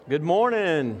Good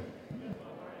morning.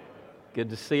 Good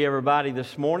to see everybody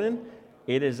this morning.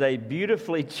 It is a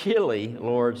beautifully chilly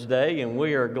Lord's Day, and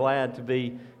we are glad to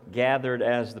be gathered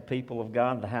as the people of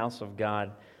God, the house of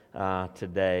God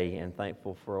today, and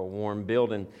thankful for a warm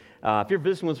building. If you're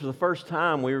visiting with us for the first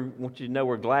time, we want you to know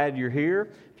we're glad you're here.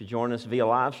 If you join us via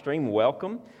live stream,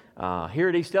 welcome. Here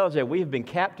at East Ellijay, we have been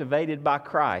captivated by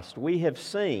Christ. We have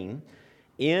seen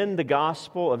in the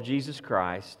gospel of Jesus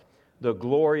Christ the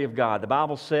glory of God. The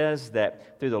Bible says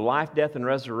that through the life, death, and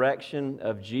resurrection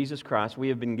of Jesus Christ, we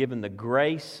have been given the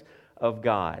grace of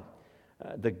God,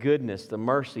 the goodness, the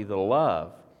mercy, the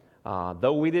love,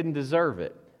 though we didn't deserve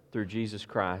it, through Jesus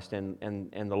Christ.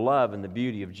 And the love and the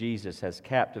beauty of Jesus has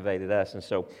captivated us. And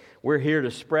so we're here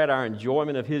to spread our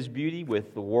enjoyment of His beauty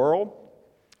with the world.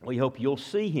 We hope you'll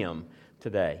see Him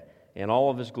today in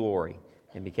all of His glory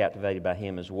and be captivated by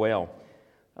Him as well.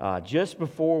 Just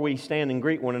before we stand and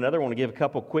greet one another, I want to give a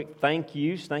couple quick thank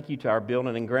yous. Thank you to our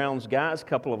building and grounds guys. A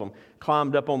couple of them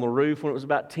climbed up on the roof when it was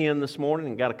about 10 this morning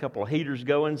and got a couple of heaters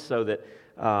going so that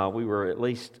we were at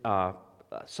least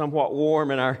somewhat warm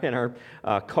in our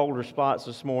colder spots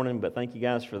this morning. But thank you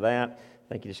guys for that.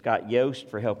 Thank you to Scott Yost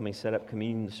for helping me set up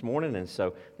communion this morning. And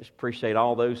so just appreciate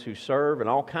all those who serve in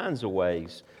all kinds of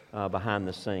ways behind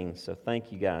the scenes. So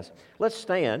thank you guys. Let's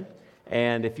stand.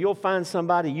 And if you'll find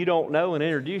somebody you don't know and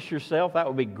introduce yourself, that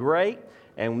would be great.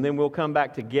 And then we'll come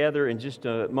back together in just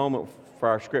a moment for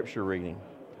our scripture reading.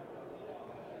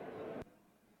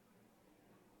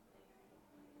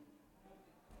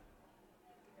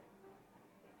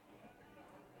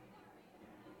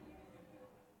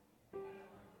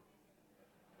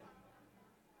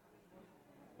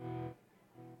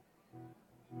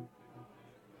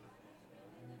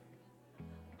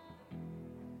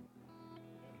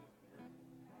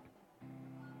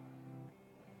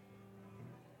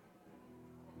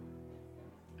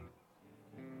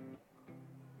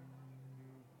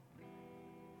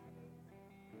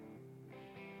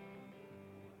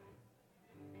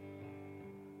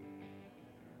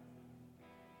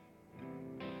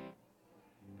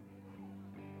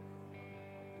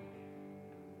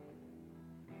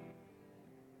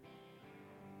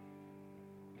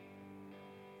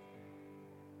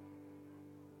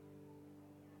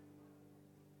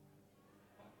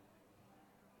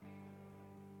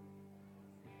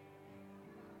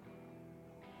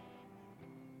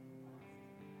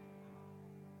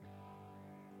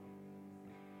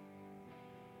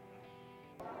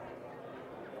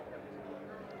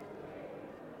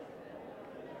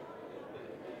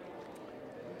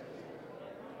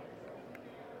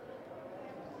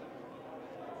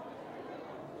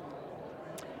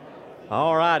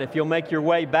 All right, if you'll make your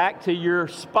way back to your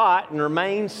spot and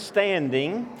remain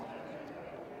standing.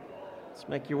 Let's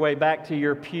make your way back to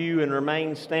your pew and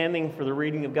remain standing for the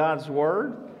reading of God's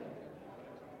Word.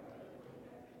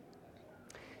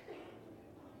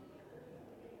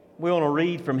 We want to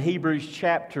read from Hebrews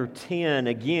chapter 10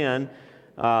 again.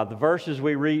 The verses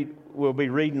we'll be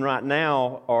reading right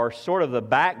now are sort of the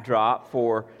backdrop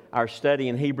for our study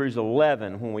in Hebrews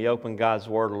 11 when we open God's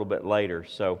Word a little bit later.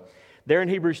 So there in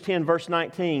Hebrews 10, verse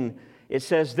 19, it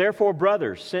says, "Therefore,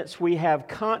 brothers, since we have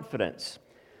confidence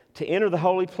to enter the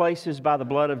holy places by the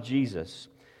blood of Jesus,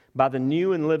 by the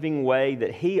new and living way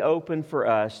that He opened for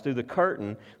us through the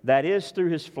curtain, that is, through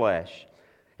His flesh,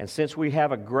 and since we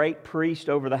have a great priest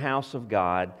over the house of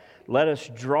God, let us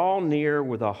draw near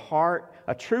with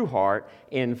a true heart,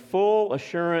 in full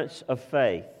assurance of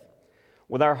faith,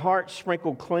 with our hearts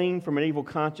sprinkled clean from an evil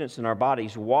conscience and our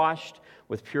bodies washed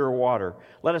with pure water.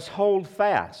 Let us hold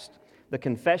fast the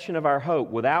confession of our hope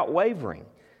without wavering,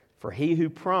 for He who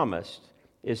promised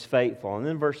is faithful." And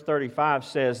then verse 35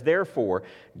 says, "Therefore,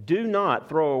 do not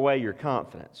throw away your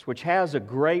confidence, which has a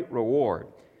great reward,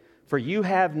 for you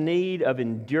have need of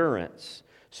endurance,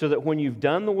 so that when you've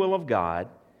done the will of God,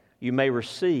 you may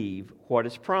receive what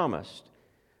is promised."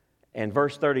 And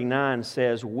verse 39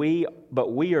 says,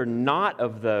 But we are not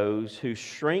of those who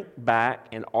shrink back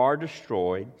and are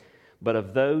destroyed, but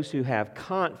of those who have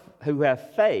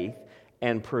faith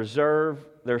and preserve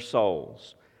their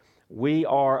souls." We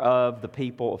are of the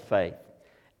people of faith.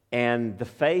 And the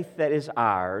faith that is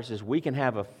ours is we can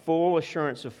have a full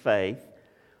assurance of faith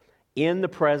in the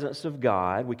presence of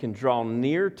God. We can draw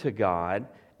near to God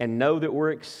and know that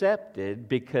we're accepted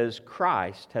because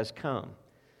Christ has come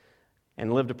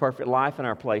and lived a perfect life in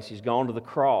our place. He's gone to the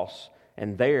cross,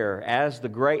 and there, as the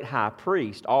great high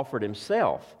priest, offered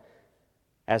Himself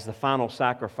as the final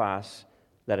sacrifice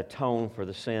that atoned for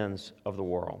the sins of the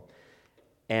world.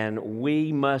 And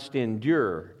we must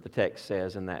endure, the text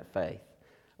says, in that faith.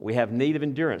 We have need of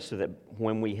endurance so that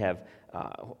when we have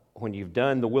when you've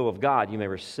done the will of God, you may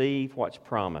receive what's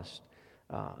promised.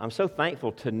 I'm so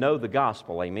thankful to know the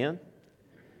gospel, amen?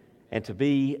 And to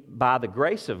be, by the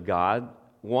grace of God,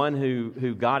 one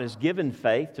who God has given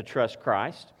faith to trust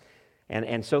Christ.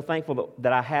 And so thankful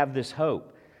that I have this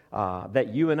hope,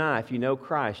 that you and I, if you know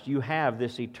Christ, you have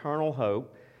this eternal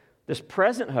hope, this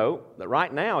present hope that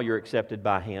right now you're accepted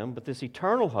by Him, but this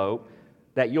eternal hope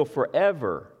that you'll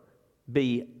forever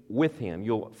be with Him.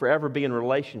 You'll forever be in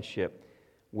relationship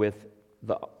with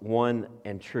the one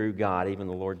and true God, even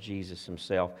the Lord Jesus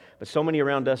Himself. But so many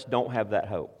around us don't have that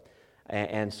hope.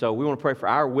 And so we want to pray for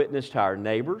our witness to our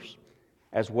neighbors,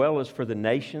 as well as for the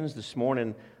nations. This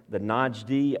morning, the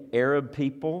Najdi Arab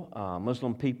people,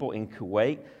 Muslim people in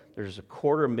Kuwait. There's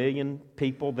 250,000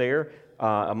 people there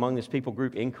among this people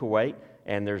group in Kuwait,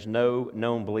 and there's no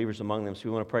known believers among them. So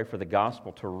we want to pray for the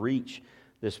gospel to reach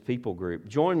this people group.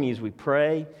 Join me as we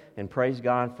pray and praise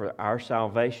God for our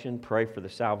salvation. Pray for the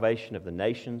salvation of the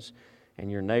nations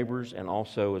and your neighbors, and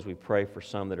also as we pray for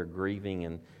some that are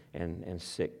grieving and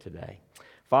sick today.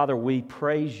 Father, we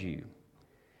praise you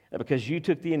that because you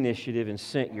took the initiative and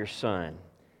sent your Son,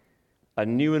 a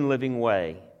new and living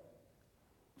way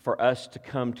for us to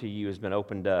come to you has been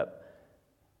opened up,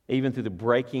 even through the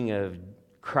breaking of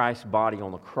Christ's body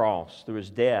on the cross, through His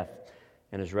death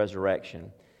and His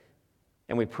resurrection.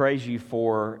 And we praise you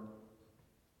for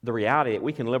the reality that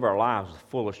we can live our lives with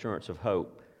full assurance of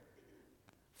hope,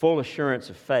 full assurance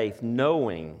of faith,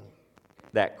 knowing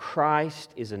that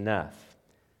Christ is enough,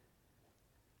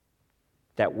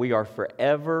 that we are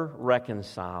forever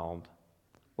reconciled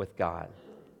with God.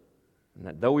 And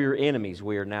that though we are enemies,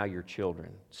 we are now your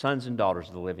children, sons and daughters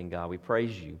of the living God. We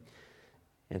praise you.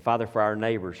 And Father, for our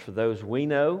neighbors, for those we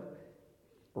know,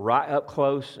 right up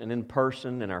close and in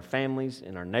person, in our families,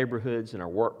 in our neighborhoods, in our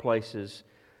workplaces,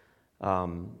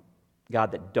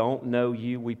 God, that don't know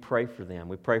you, we pray for them.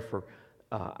 We pray for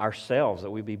ourselves,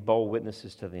 that we be bold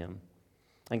witnesses to them.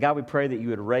 And God, we pray that you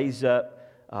would raise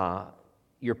up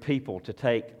your people to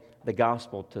take the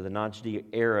gospel to the Najdi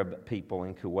Arab people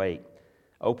in Kuwait.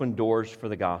 Open doors for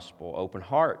the gospel. Open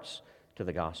hearts to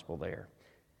the gospel there.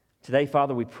 Today,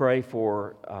 Father, we pray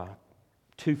for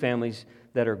two families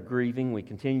that are grieving. We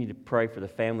continue to pray for the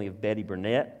family of Betty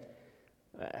Burnett.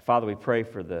 Father, we pray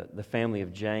for the family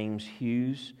of James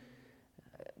Hughes.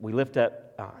 We lift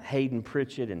up Hayden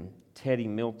Pritchett and Teddy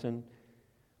Milton.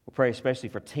 We pray especially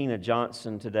for Tina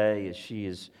Johnson today as she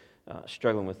is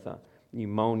struggling with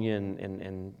pneumonia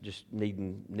and just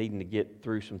needing to get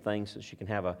through some things so she can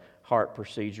have a heart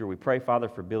procedure. We pray, Father,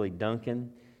 for Billy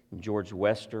Duncan and George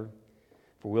Wester,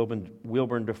 for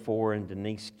Wilburn DeFore and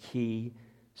Denise Key,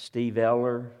 Steve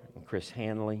Eller and Chris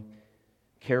Hanley,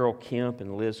 Carol Kemp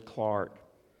and Liz Clark,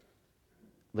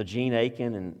 LeJean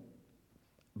Aiken and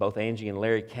both Angie and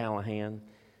Larry Callahan.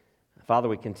 Father,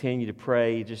 we continue to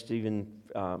pray just even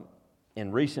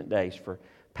in recent days for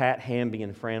Pat Hamby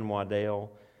and Fran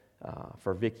Waddell,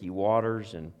 for Vicki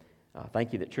Waters, and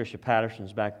thank you that Tricia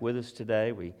Patterson's back with us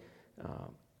today. We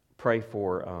pray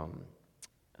for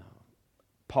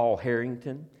Paul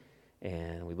Harrington,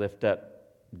 and we lift up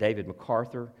David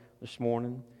MacArthur this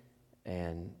morning,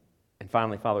 and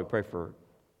finally, Father, we pray for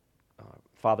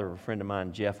father of a friend of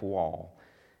mine, Jeff Wall.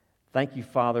 Thank you,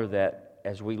 Father, that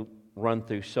as we run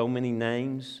through so many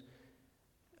names,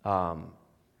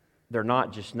 they're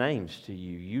not just names to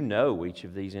you. You know each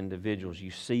of these individuals.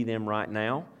 You see them right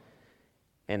now.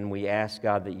 And we ask,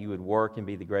 God, that you would work and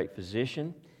be the great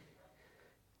physician.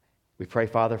 We pray,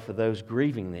 Father, for those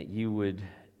grieving, that you would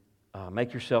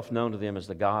make yourself known to them as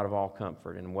the God of all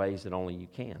comfort in ways that only you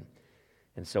can.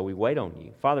 And so we wait on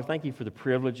you. Father, thank you for the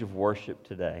privilege of worship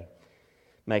today.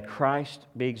 May Christ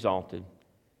be exalted.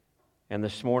 And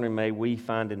this morning, may we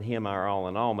find in Him our all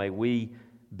in all. May we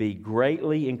be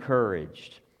greatly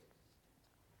encouraged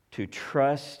to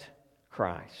trust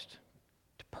Christ,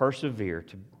 to persevere,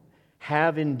 to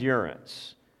have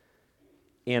endurance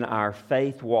in our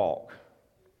faith walk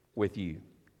with you.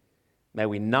 May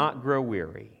we not grow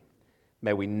weary.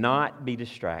 May we not be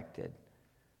distracted.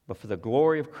 But for the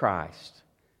glory of Christ,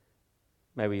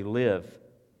 may we live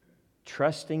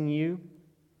trusting you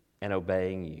and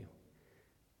obeying you.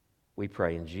 We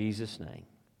pray in Jesus' name.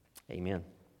 Amen.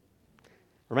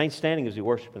 Remain standing as we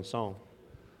worship in song.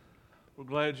 We're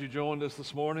glad you joined us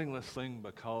this morning. Let's sing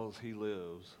Because He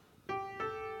Lives.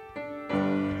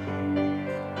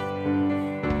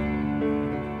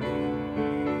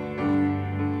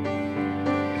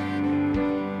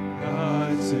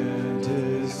 God sent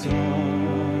His Son.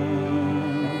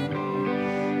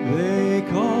 They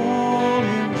call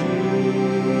Him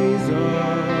Jesus.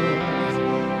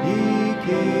 He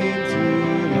came to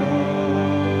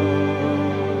love.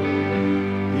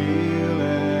 He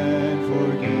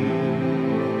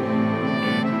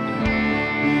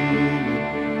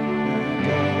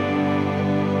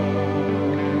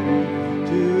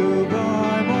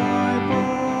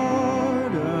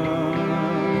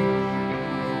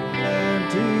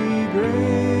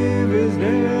grave is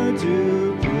there to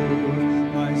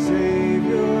prove my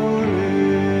Savior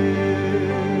lives.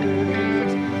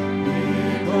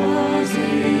 Because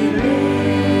He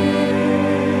lives,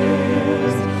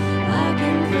 I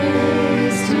can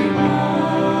face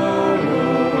tomorrow.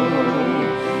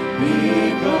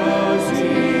 Because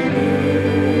He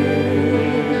lives,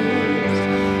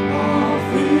 all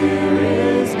fear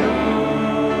is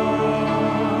gone.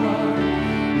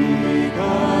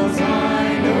 Because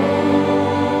I know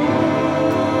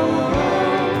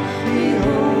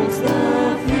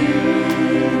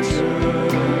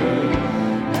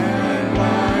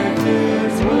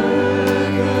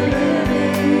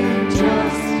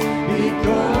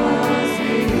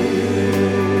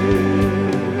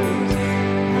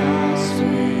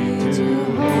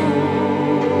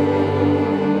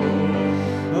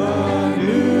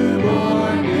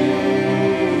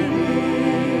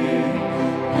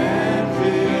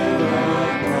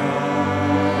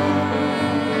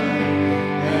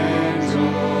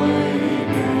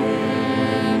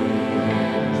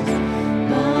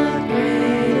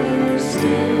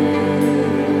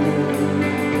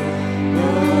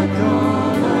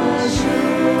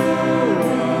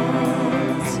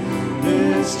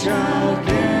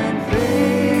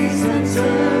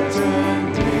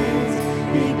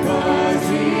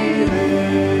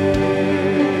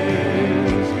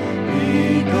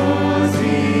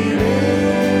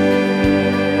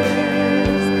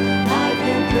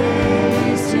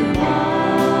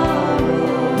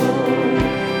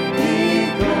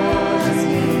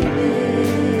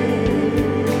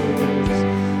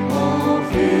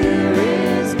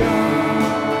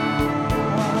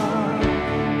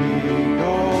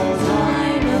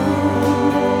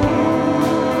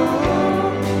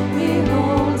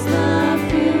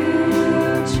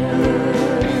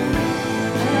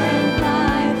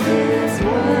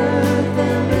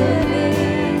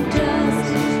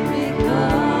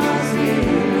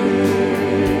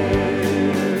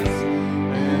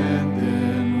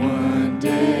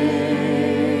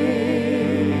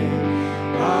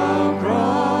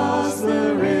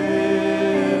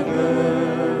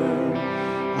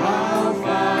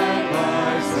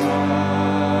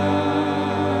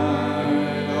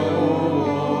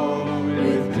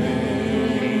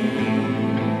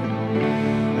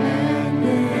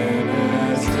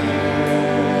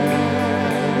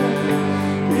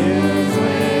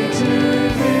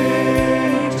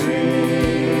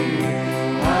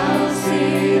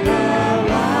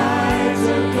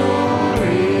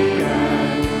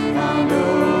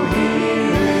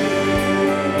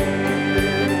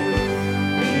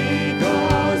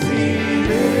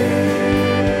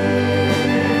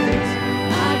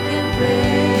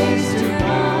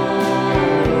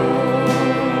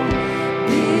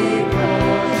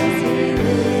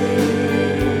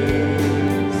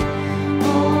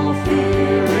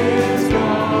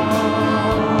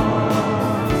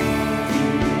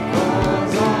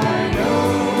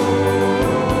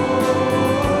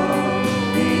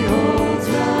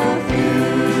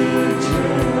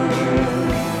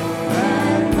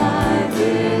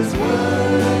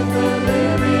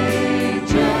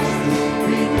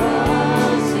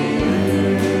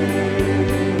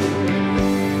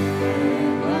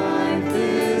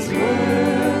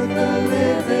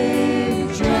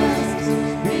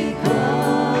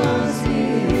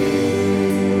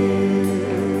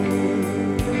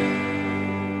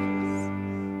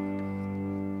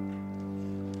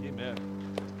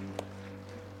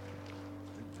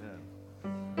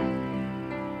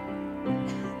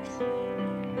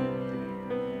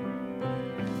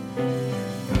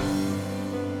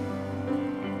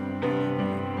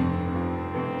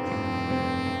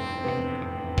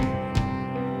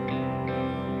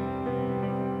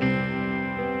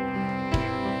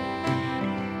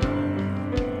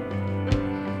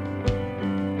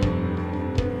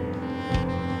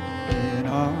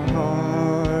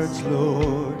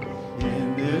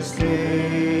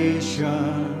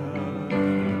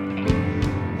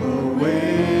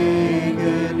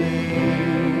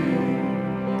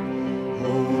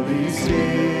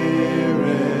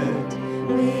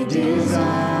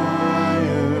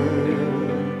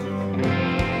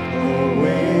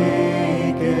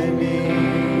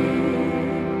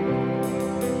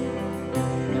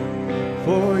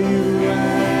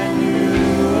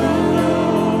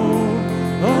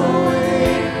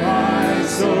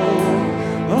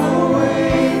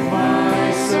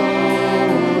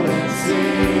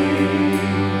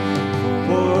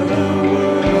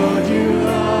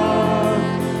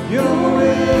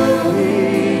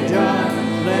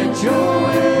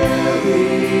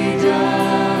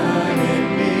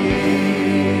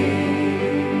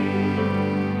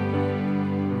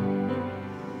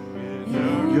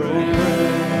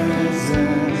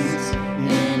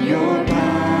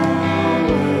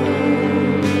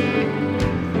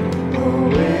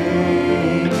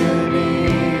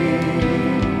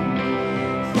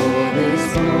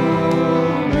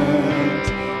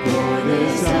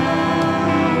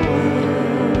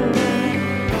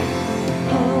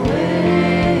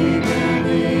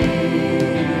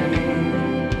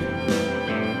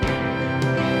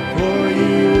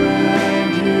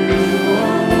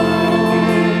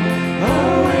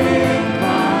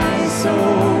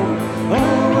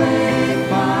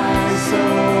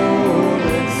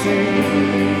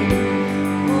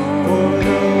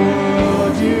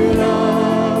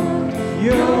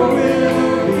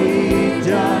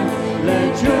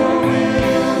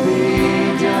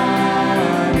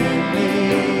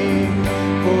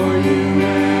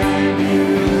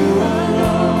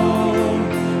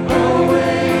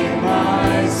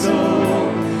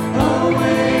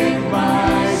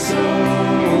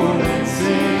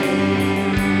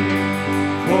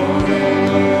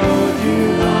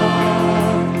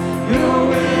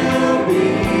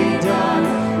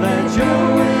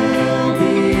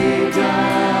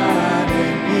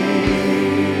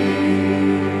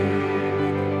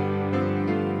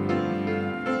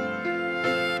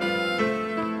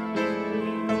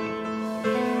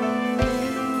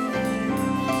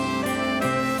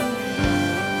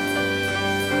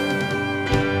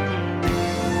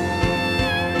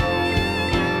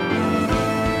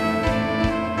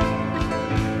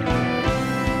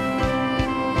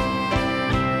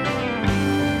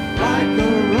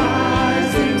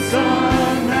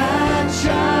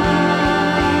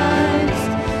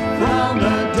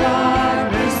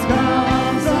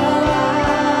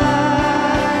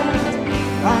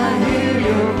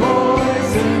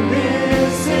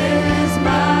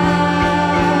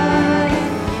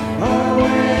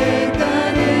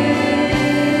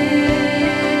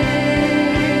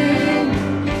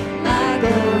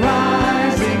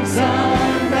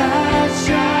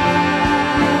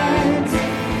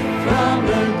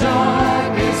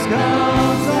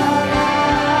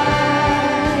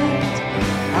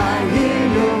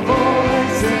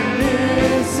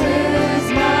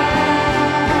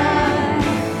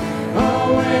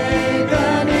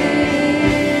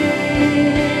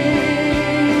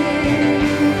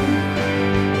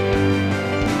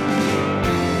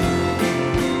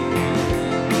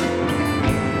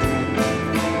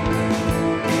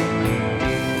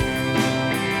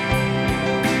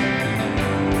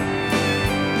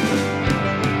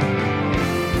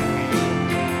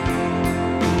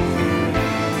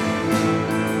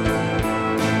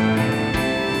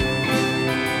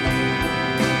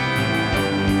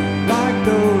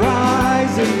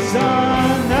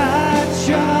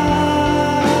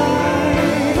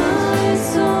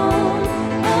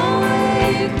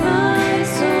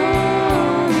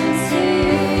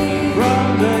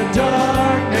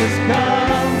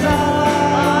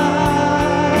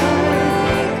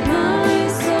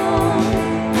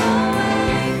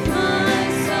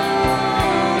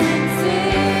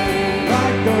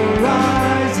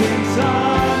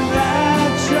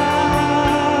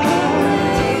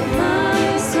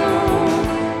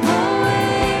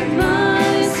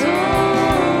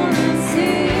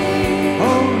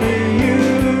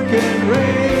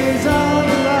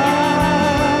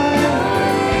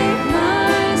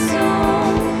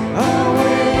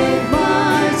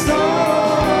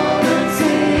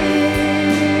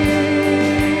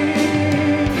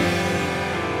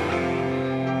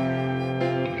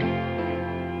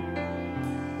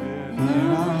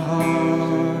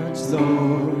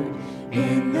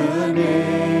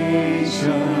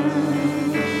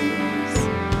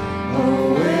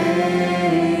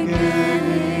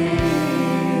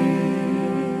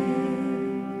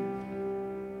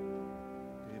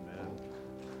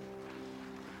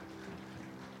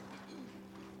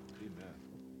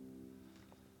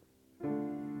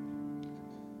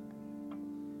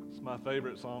It's my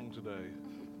favorite song today.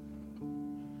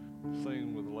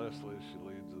 Sing with Leslie as she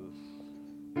leads us.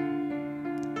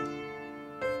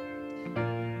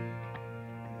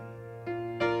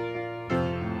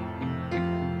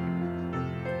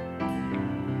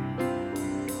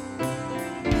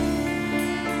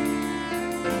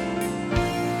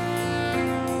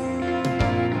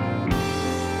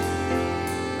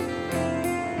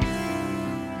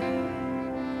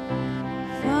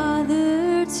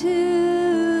 Father to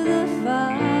the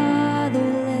fatherless,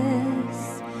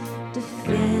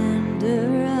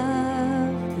 defender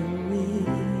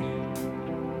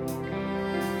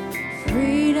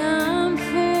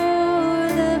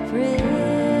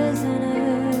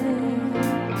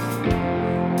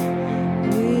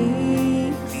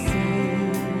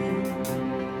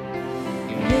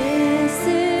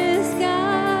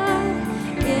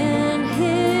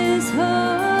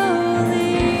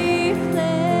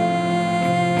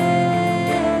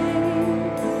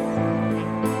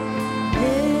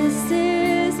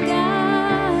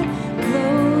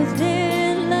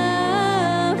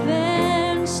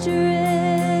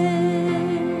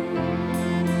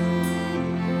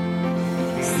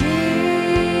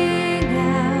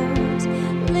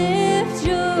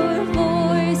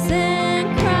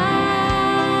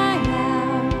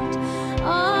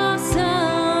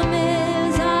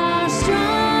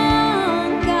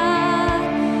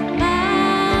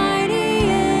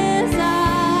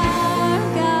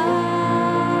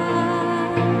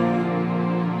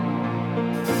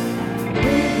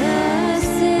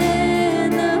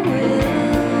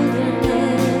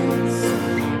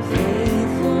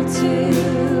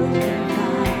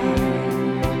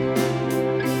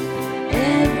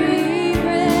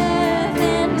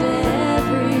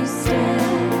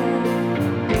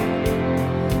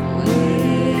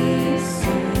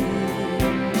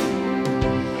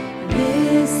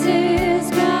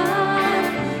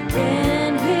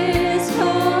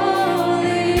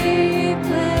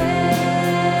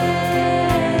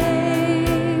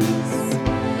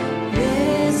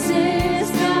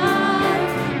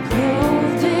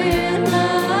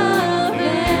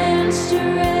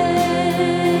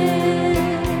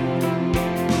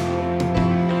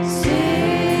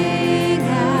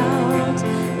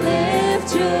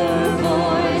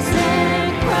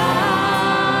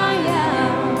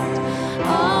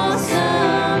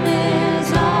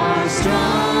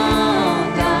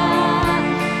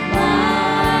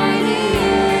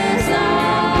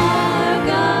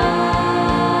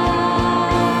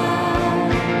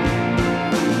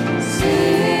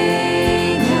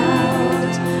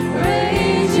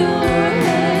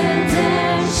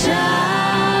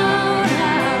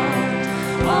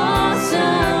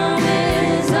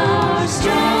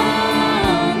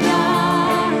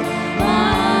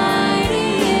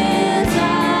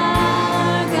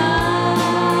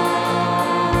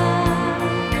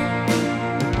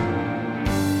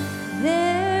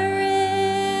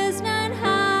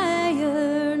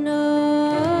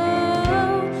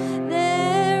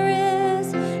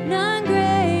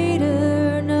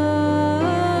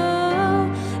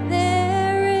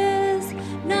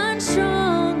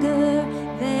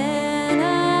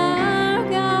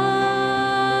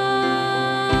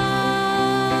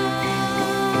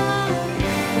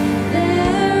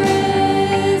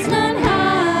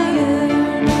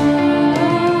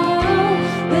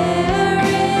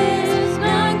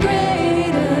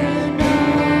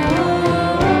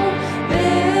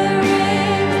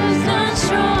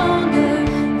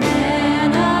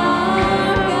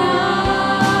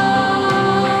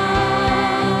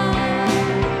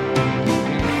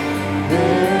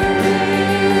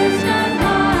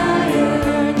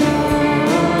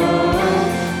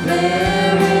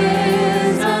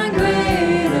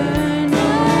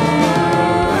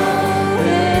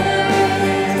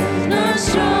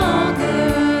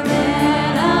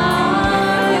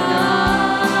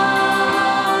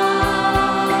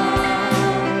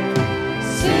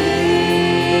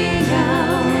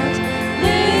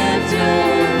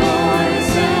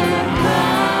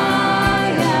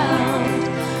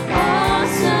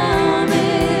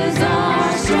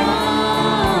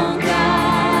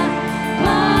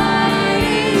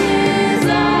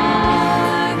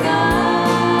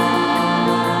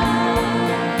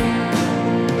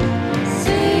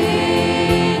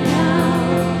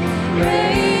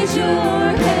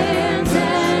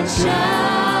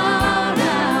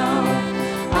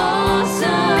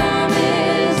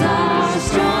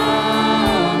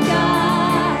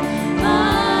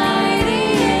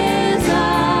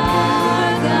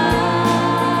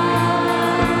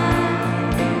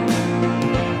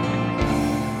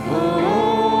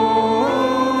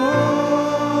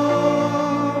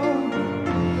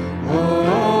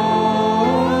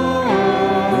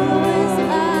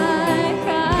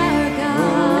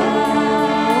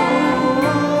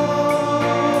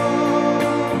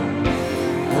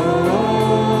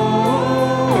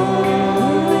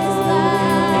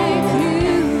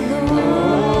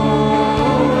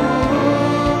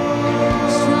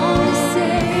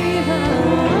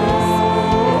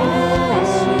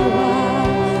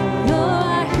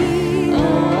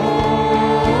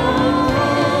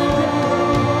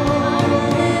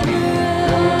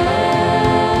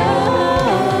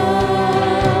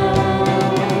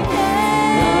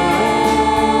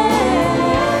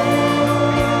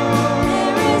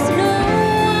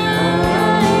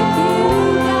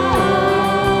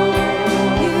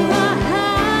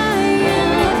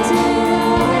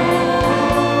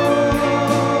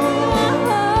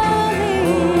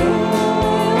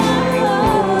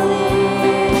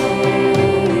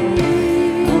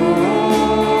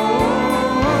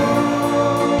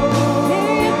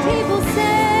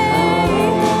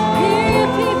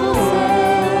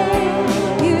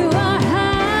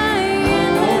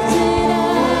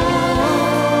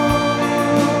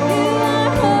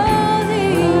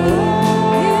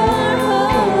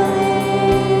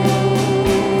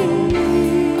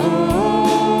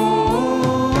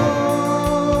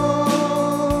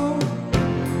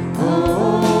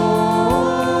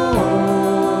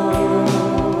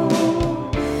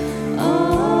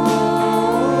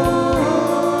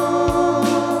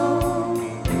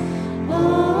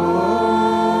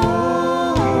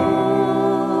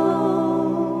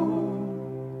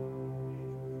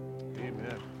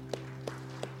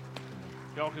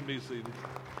Y'all can be seated.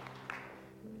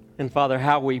 And Father,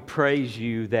 how we praise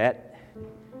you that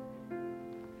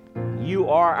you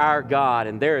are our God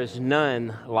and there is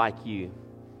none like you.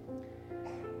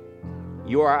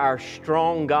 You are our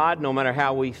strong God no matter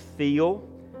how we feel,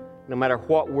 no matter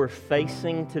what we're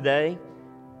facing today,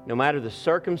 no matter the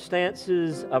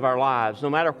circumstances of our lives, no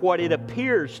matter what it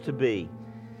appears to be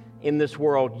in this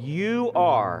world. You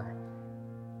are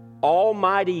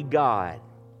Almighty God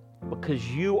because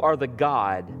you are the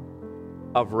God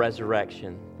of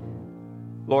resurrection.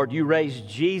 Lord, you raised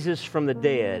Jesus from the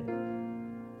dead.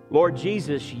 Lord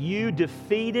Jesus, you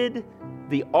defeated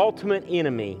the ultimate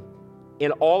enemy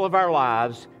in all of our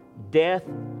lives, death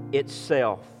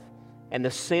itself, and the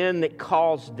sin that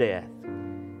caused death.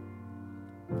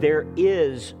 There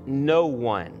is no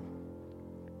one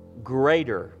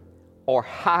greater or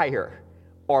higher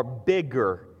or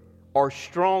bigger or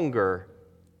stronger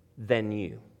than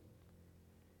you.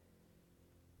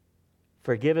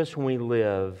 Forgive us when we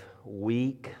live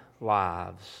weak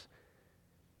lives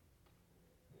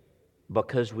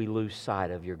because we lose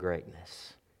sight of your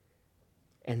greatness.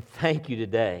 And thank you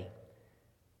today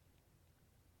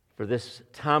for this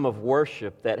time of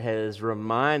worship that has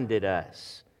reminded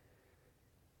us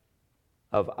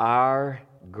of our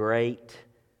great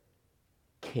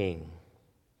King.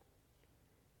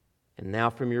 And now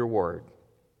from your word,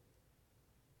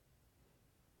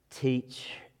 teach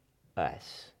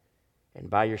us. And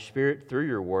by your Spirit, through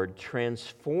your word,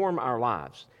 transform our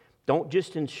lives. Don't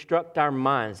just instruct our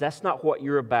minds. That's not what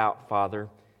you're about, Father.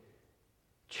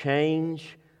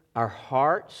 Change our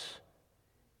hearts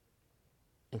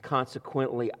and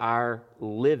consequently our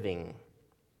living,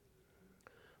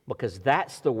 because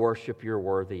that's the worship you're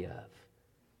worthy of.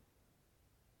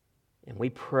 And we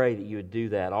pray that you would do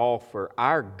that all for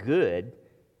our good,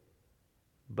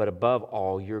 but above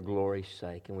all, your glory's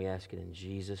sake. And we ask it in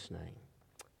Jesus' name.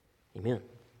 Amen.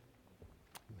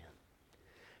 Amen.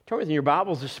 Turn with your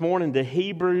Bibles this morning to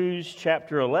Hebrews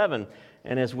chapter 11.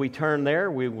 And as we turn there,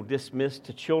 we will dismiss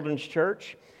to Children's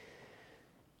Church.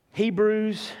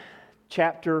 Hebrews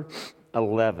chapter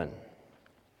 11.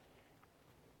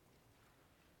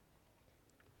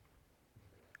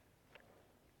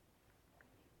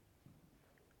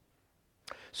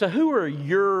 So who are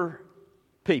your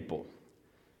people?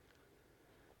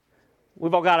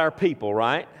 We've all got our people,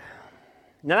 right?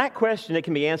 Now that question, it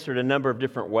can be answered a number of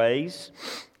different ways.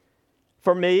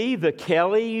 For me, the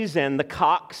Kellys and the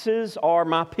Coxes are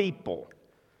my people.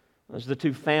 Those are the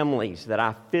two families that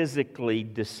I physically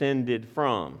descended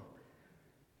from.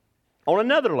 On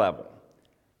another level,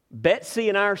 Betsy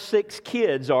and our 6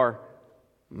 kids are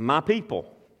my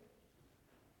people.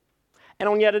 And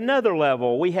on yet another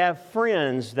level, we have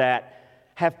friends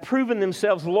that have proven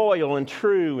themselves loyal and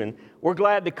true, and we're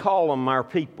glad to call them our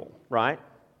people, right?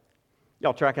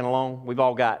 Y'all tracking along? We've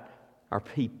all got our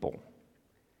people.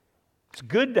 It's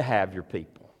good to have your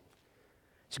people.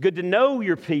 It's good to know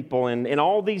your people in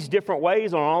all these different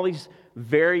ways, on all these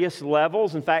various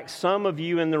levels. In fact, some of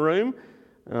you in the room,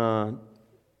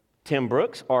 Tim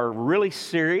Brooks, are really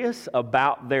serious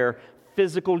about their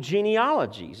physical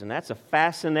genealogies. And that's a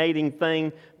fascinating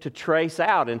thing to trace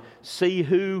out and see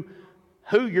who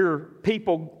your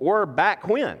people were back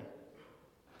when.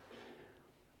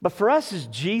 But for us as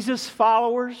Jesus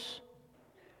followers,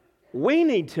 we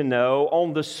need to know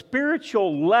on the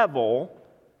spiritual level,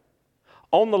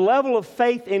 on the level of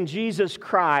faith in Jesus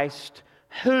Christ,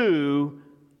 who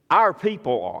our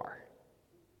people are.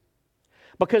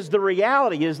 Because the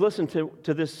reality is, listen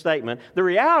to this statement, the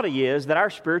reality is that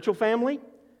our spiritual family,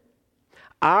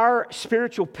 our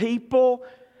spiritual people,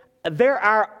 they're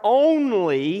our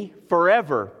only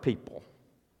forever people.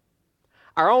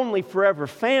 Our only forever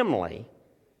family,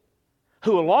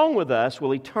 who along with us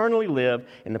will eternally live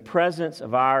in the presence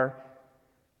of our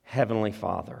Heavenly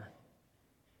Father.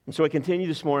 And so we continue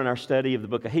this morning our study of the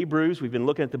book of Hebrews. We've been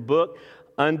looking at the book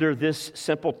under this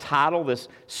simple title, this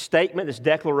statement, this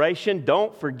declaration.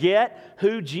 Don't forget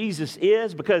who Jesus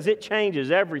is, because it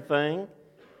changes everything.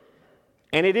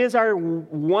 And it is our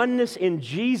oneness in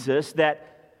Jesus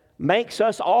that makes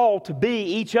us all to be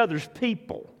each other's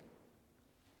people.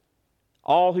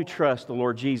 All who trust the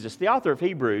Lord Jesus. The author of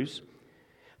Hebrews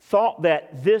thought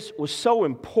that this was so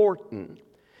important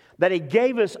that he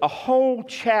gave us a whole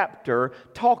chapter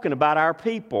talking about our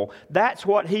people. That's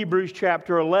what Hebrews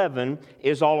chapter 11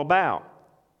 is all about.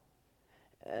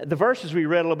 The verses we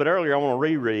read a little bit earlier, I want to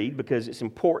reread because it's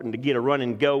important to get a run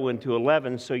and go into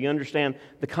 11 so you understand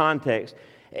the context.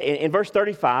 In verse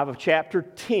 35 of chapter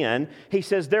 10, he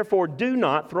says, "Therefore do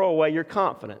not throw away your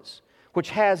confidence, which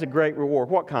has a great reward.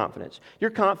 What confidence? Your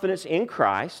confidence in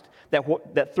Christ,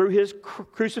 that through His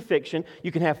crucifixion,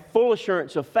 you can have full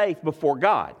assurance of faith before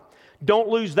God. Don't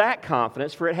lose that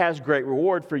confidence, for it has great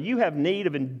reward, for you have need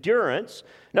of endurance.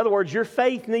 In other words, your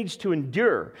faith needs to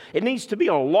endure. It needs to be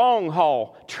a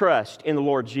long-haul trust in the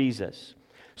Lord Jesus,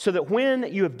 so that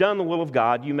when you have done the will of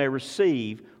God, you may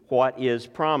receive what is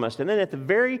promised. And then in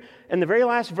the very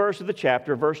last verse of the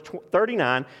chapter, verse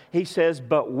 39, he says,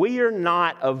 "But we are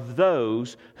not of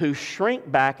those who shrink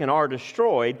back and are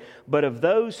destroyed, but of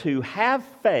those who have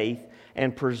faith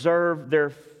and preserve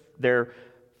their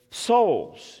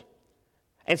souls."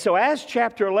 And so as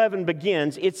chapter 11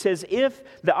 begins, it's as if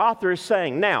the author is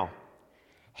saying, now,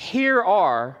 here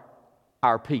are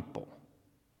our people.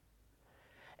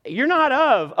 You're not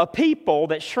of a people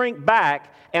that shrink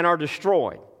back and are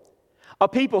destroyed. A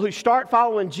people who start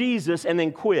following Jesus and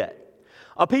then quit.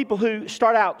 A people who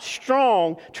start out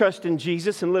strong, trusting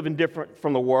Jesus and living different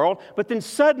from the world, but then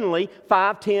suddenly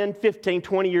 5, 10, 15,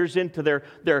 20 years into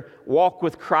their walk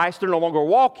with Christ, they're no longer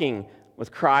walking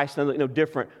with Christ and no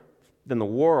different than the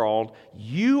world.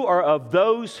 You are of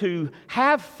those who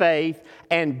have faith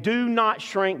and do not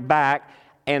shrink back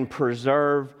and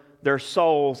preserve their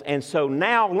souls. And so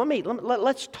now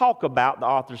let's talk about, the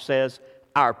author says,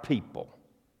 our people.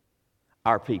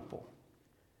 Our people,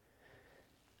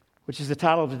 which is the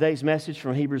title of today's message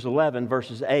from Hebrews 11,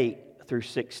 verses 8 through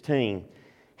 16.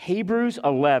 Hebrews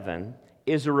 11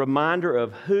 is a reminder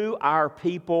of who our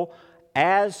people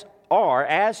as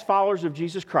followers of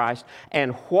Jesus Christ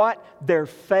and what their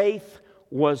faith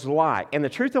was like. And the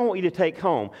truth I want you to take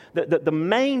home, the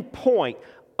main point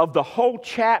of the whole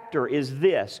chapter is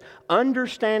this: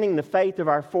 understanding the faith of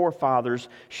our forefathers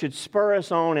should spur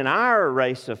us on in our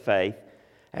race of faith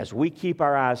as we keep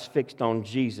our eyes fixed on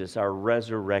Jesus, our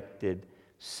resurrected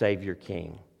Savior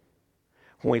King.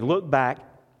 When we look back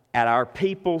at our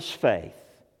people's faith,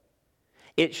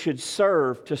 it should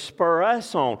serve to spur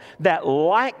us on that,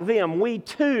 like them, we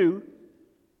too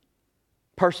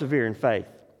persevere in faith.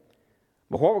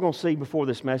 But what we're going to see before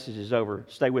this message is over,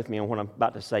 stay with me on what I'm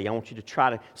about to say. I want you to try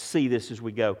to see this as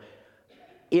we go.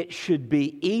 It should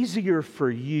be easier for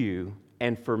you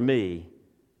and for me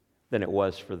than it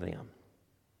was for them.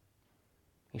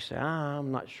 You say,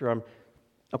 I'm not sure.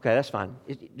 Okay, that's fine.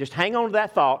 Just hang on to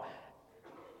that thought,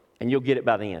 and you'll get it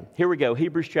by the end. Here we go.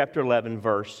 Hebrews chapter 11,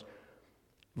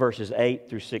 verses 8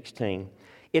 through 16.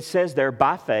 It says there,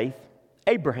 by faith,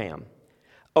 Abraham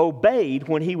obeyed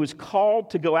when he was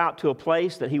called to go out to a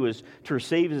place that he was to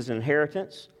receive as an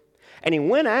inheritance. And he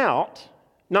went out,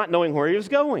 not knowing where he was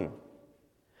going.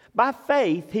 By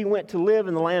faith, he went to live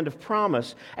in the land of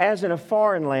promise, as in a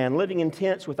foreign land, living in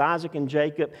tents with Isaac and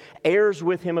Jacob, heirs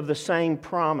with him of the same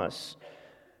promise.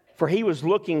 For he was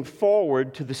looking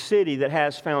forward to the city that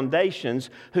has foundations,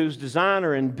 whose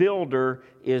designer and builder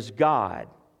is God.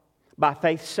 By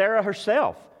faith, Sarah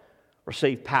herself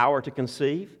received power to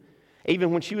conceive,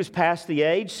 even when she was past the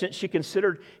age, since she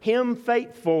considered him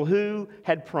faithful who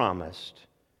had promised.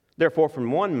 Therefore, from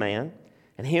one man,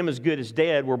 and him as good as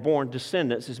dead, were born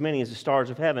descendants, as many as the stars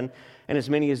of heaven, and as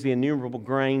many as the innumerable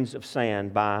grains of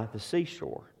sand by the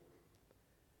seashore.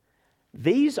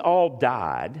 These all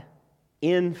died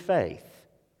in faith,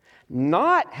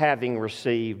 not having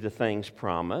received the things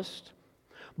promised,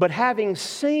 but having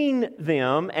seen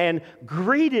them and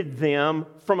greeted them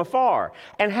from afar,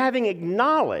 and having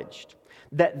acknowledged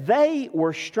that they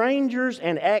were strangers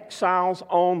and exiles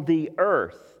on the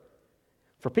earth.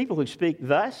 For people who speak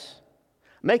thus,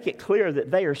 make it clear that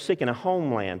they are seeking a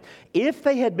homeland. If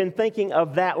they had been thinking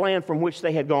of that land from which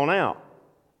they had gone out,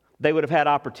 they would have had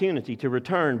opportunity to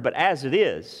return. But as it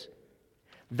is,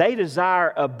 they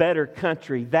desire a better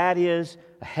country, that is,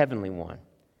 a heavenly one.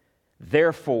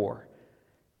 Therefore,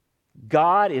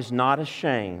 God is not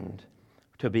ashamed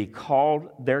to be called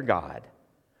their God,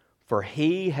 for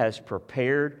He has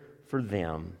prepared for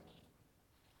them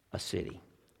a city.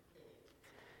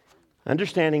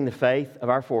 Understanding the faith of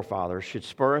our forefathers should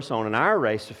spur us on in our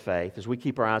race of faith as we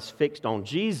keep our eyes fixed on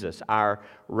Jesus, our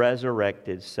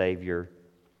resurrected Savior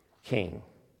King.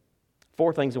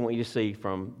 4 things I want you to see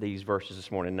from these verses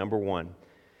this morning. Number 1,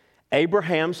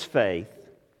 Abraham's faith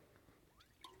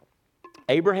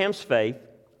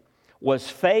was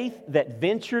faith that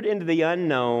ventured into the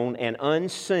unknown and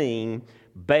unseen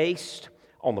based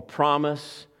on the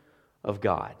promise of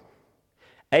God.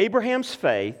 Abraham's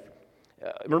faith,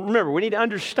 remember, we need to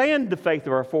understand the faith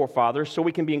of our forefathers so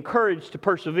we can be encouraged to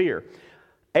persevere.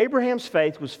 Abraham's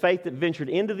faith was faith that ventured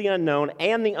into the unknown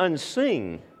and the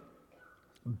unseen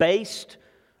based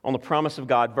on the promise of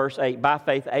God. Verse 8, by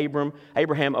faith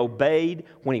Abraham obeyed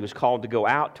when he was called to go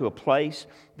out to a place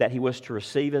that he was to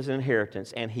receive as an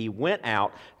inheritance, and he went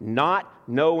out not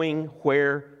knowing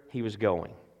where he was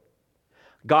going.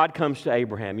 God comes to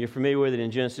Abraham. You're familiar with it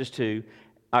in Genesis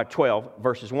 12,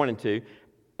 verses 1 and 2.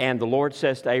 And the Lord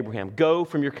says to Abraham, go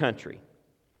from your country.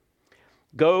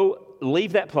 Go,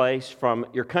 leave that place from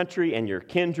your country and your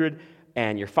kindred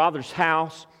and your father's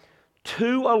house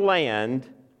to a land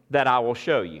that I will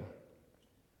show you.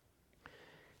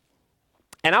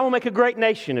 And I will make a great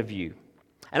nation of you,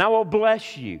 and I will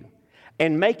bless you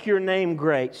and make your name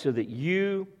great so that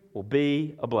you will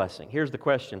be a blessing. Here's the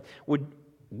question. Would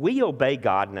we obey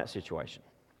God in that situation?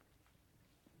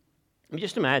 I mean,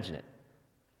 just imagine it.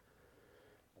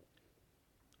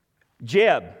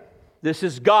 Jeb, this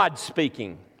is God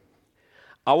speaking.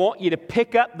 I want you to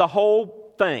pick up the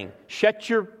whole thing. Shut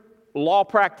your law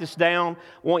practice down.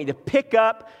 I want you to pick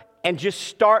up and just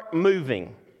start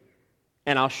moving.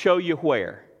 And I'll show you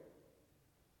where.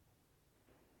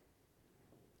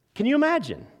 Can you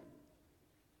imagine?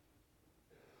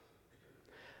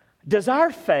 Does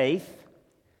our faith,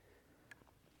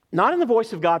 not in the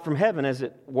voice of God from heaven as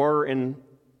it were in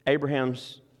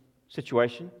Abraham's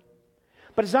situation,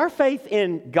 but is our faith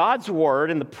in God's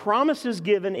Word and the promises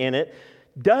given in it,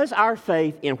 does our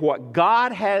faith in what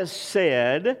God has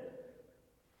said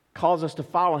cause us to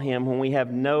follow Him when we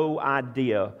have no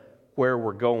idea where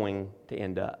we're going to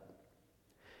end up?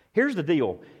 Here's the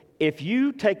deal. If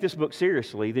you take this book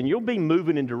seriously, then you'll be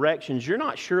moving in directions you're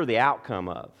not sure the outcome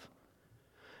of.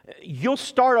 You'll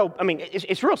start,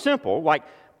 it's real simple. Like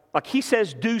He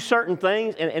says, do certain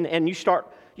things, and you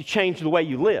change the way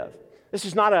you live. This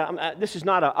is not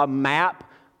a map,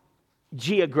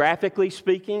 geographically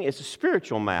speaking. It's a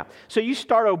spiritual map. So you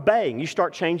start obeying. You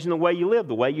start changing the way you live,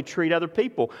 the way you treat other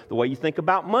people, the way you think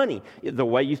about money, the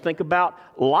way you think about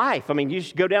life. I mean, you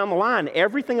just go down the line.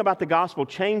 Everything about the gospel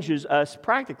changes us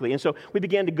practically. And so we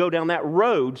began to go down that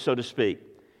road, so to speak.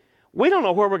 We don't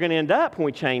know where we're going to end up when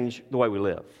we change the way we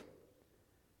live.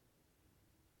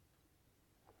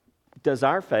 Does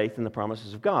our faith in the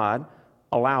promises of God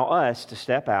allow us to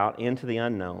step out into the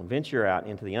unknown, venture out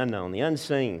into the unknown, the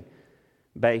unseen,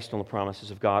 based on the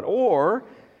promises of God? Or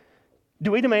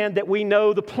do we demand that we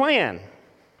know the plan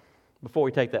before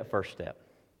we take that first step?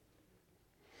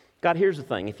 God, here's the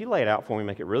thing. If you lay it out for me,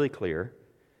 make it really clear,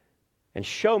 and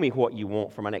show me what you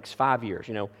want for my next 5 years.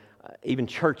 You know, even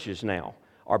churches now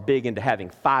are big into having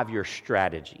 5-year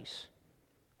strategies.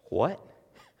 What?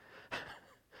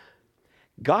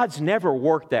 God's never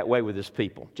worked that way with His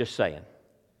people, just saying.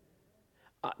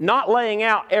 Not laying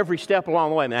out every step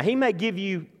along the way. Now, He may give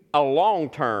you a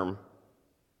long-term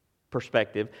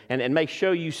perspective and may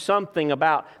show you something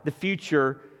about the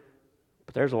future,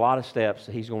 but there's a lot of steps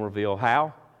that He's going to reveal.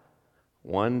 How?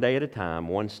 One day at a time,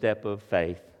 one step of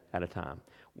faith at a time.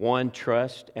 One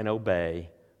trust and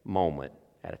obey moment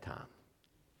at a time.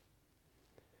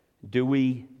 Do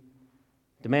we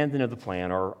demand to know the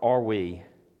plan, or are we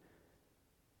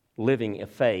living a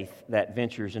faith that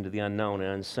ventures into the unknown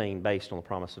and unseen based on the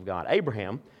promise of God?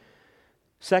 Abraham,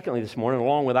 secondly this morning,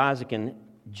 along with Isaac and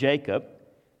Jacob,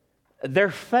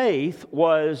 their faith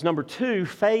was, number 2,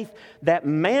 faith that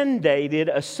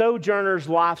mandated a sojourner's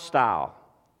lifestyle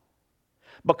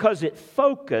because it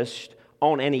focused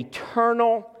on an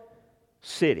eternal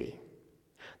city.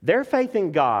 Their faith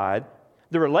in God,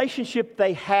 the relationship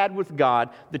they had with God,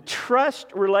 the trust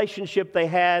relationship they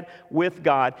had with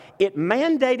God, it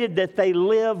mandated that they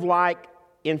live like,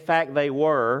 in fact, they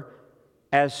were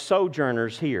as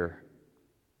sojourners here,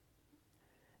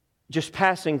 just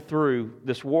passing through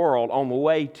this world on the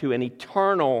way to an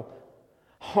eternal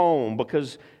home,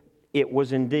 because it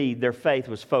was indeed, their faith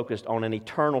was focused on an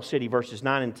eternal city. Verses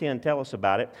 9 and 10 tell us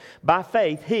about it. By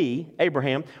faith, he,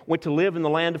 Abraham, went to live in the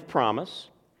land of promise,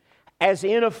 as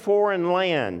in a foreign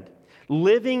land,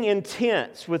 living in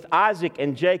tents with Isaac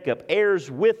and Jacob, heirs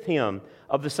with him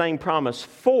of the same promise.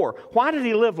 For, why did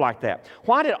he live like that?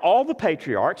 Why did all the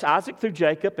patriarchs, Isaac through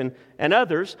Jacob and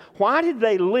others, why did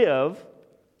they live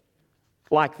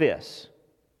like this?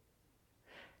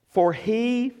 For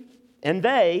he and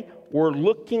they were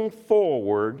looking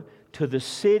forward to the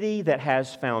city that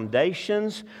has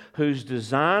foundations, whose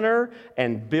designer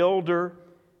and builder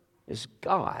is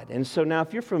God. And so now,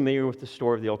 if you're familiar with the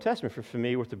story of the Old Testament, if you're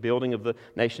familiar with the building of the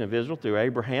nation of Israel through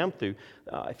Abraham,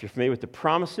 if you're familiar with the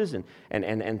promises, and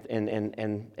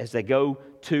as they go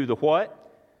to the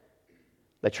what?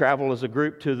 They travel as a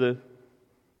group to the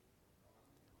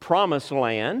promised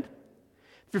land.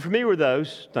 If you're familiar with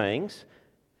those things,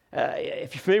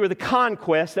 if you're familiar with the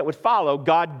conquest that would follow,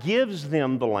 God gives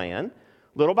them the land.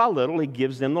 Little by little, He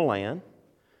gives them the land.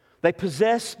 They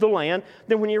possess the land.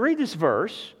 Then when you read this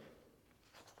verse,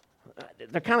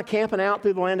 they're kind of camping out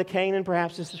through the land of Canaan.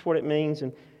 Perhaps this is what it means.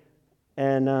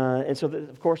 And so,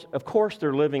 of course,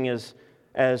 they're living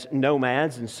as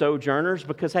nomads and sojourners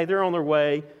because, hey, they're on their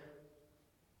way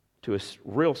to a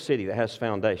real city that has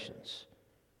foundations.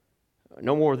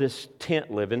 No more of this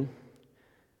tent living.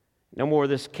 No more of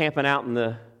this camping out in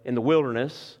the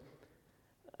wilderness.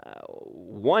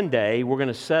 One day, we're going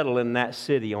to settle in that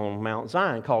city on Mount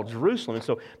Zion called Jerusalem. And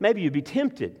so maybe you'd be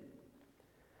tempted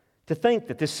to think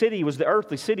that this city was the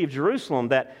earthly city of Jerusalem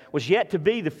that was yet to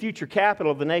be the future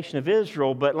capital of the nation of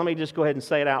Israel. But let me just go ahead and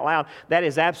say it out loud. That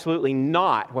is absolutely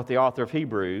not what the author of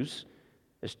Hebrews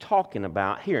is talking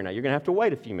about here. Now, you're going to have to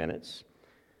wait a few minutes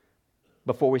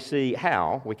before we see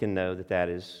how we can know that that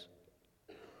is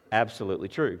absolutely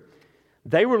true.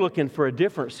 They were looking for a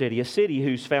different city, a city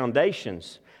whose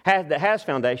foundations, that has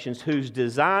foundations, whose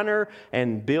designer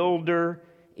and builder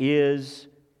is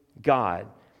God.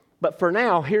 But for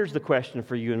now, here's the question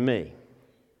for you and me.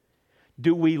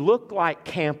 Do we look like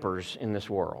campers in this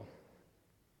world?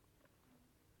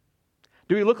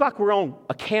 Do we look like we're on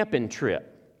a camping trip?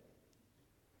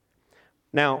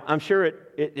 Now, I'm sure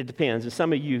it depends. And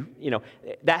some of you,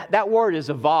 that word has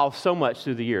evolved so much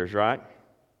through the years, right?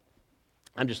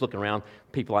 I'm just looking around,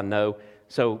 people I know.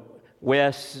 So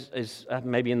Wes is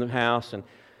maybe in the house, and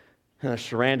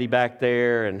Sharandy back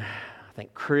there, and I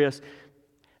think Chris.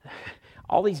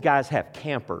 All these guys have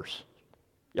campers.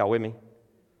 Y'all with me?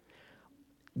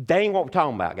 Dang what we're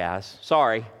talking about, guys.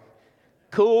 Sorry.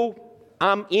 Cool.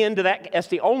 I'm into that. That's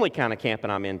the only kind of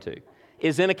camping I'm into,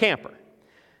 is in a camper.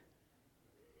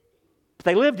 But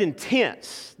they lived in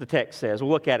tents, the text says.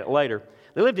 We'll look at it later.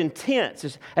 They lived in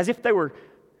tents as if they were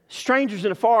strangers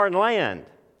in a foreign land.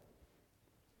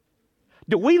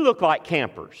 Do we look like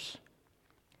campers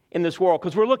in this world?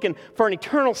 Because we're looking for an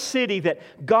eternal city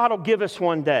that God will give us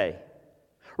one day.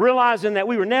 Realizing that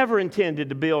we were never intended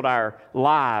to build our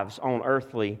lives on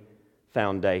earthly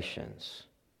foundations.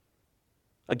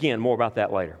 Again, more about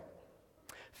that later.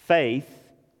 Faith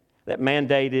that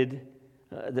mandated,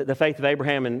 the faith of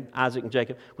Abraham and Isaac and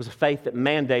Jacob was a faith that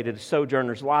mandated a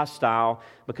sojourner's lifestyle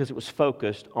because it was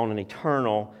focused on an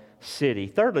eternal city.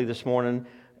 Thirdly, this morning,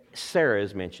 Sarah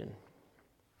is mentioned.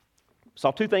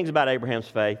 Saw two things about Abraham's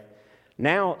faith.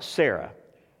 Now, Sarah.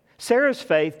 Sarah's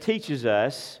faith teaches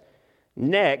us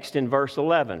next in verse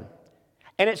 11.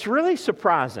 And it's really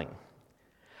surprising.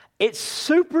 It's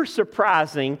super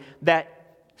surprising that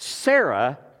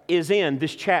Sarah is in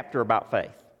this chapter about faith.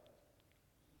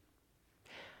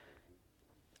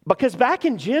 Because back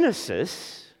in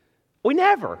Genesis, we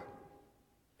never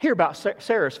hear about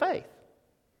Sarah's faith.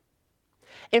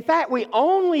 In fact, we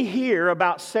only hear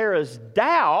about Sarah's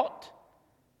doubt,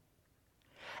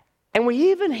 and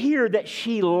we even hear that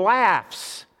she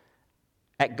laughs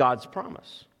at God's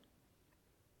promise.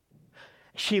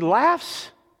 She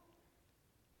laughs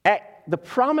at the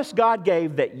promise God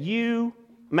gave that you,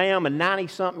 ma'am, a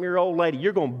 90-something-year-old lady,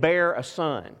 you're going to bear a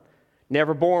son.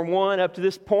 Never born one up to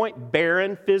this point,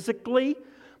 barren physically,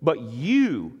 but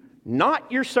you,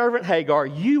 not your servant Hagar,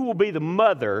 you will be the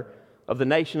mother of the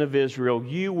nation of Israel.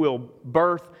 You will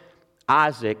birth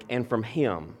Isaac, and from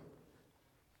him,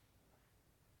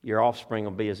 your offspring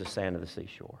will be as the sand of the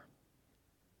seashore.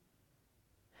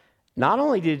 Not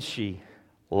only did she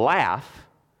laugh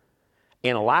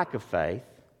in a lack of faith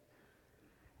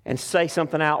and say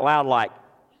something out loud like,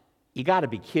 "You got to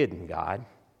be kidding, God.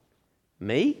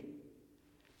 Me?"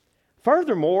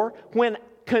 Furthermore, when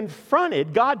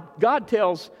confronted, God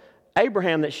tells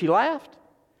Abraham that she laughed.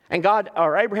 And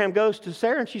Abraham goes to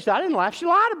Sarah and she said, "I didn't laugh." She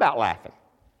lied about laughing.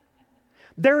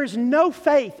 There is no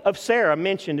faith of Sarah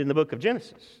mentioned in the book of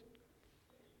Genesis.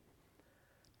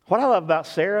 What I love about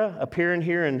Sarah appearing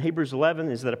here in Hebrews 11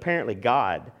 is that apparently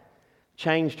God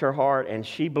changed her heart and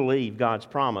she believed God's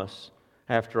promise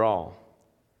after all.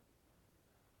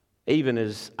 Even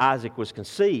as Isaac was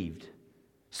conceived,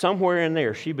 somewhere in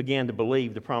there she began to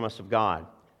believe the promise of God.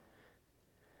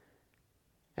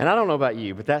 And I don't know about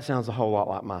you, but that sounds a whole lot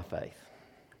like my faith.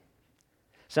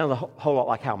 Sounds a whole lot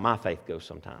like how my faith goes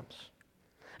sometimes.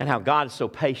 And how God is so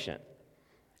patient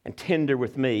and tender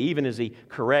with me, even as He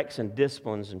corrects and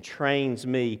disciplines and trains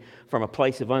me from a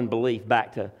place of unbelief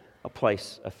back to a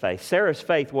place of faith. Sarah's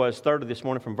faith was, thirdly this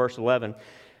morning from verse 11,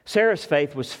 Sarah's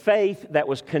faith was faith that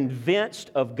was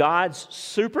convinced of God's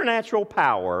supernatural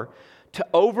power to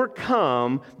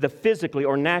overcome the physically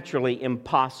or naturally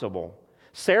impossible.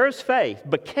 Sarah's faith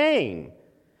became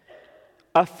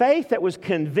a faith that was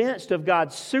convinced of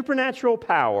God's supernatural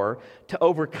power to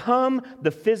overcome the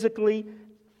physically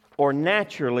or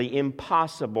naturally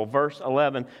impossible. Verse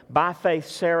 11, by faith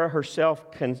Sarah herself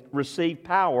received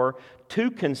power to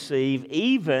conceive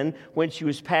even when she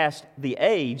was past the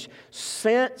age,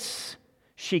 since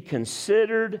she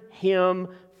considered him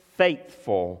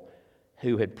faithful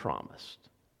who had promised.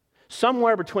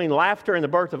 Somewhere between laughter and the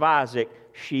birth of Isaac,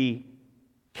 she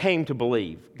came to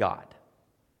believe God.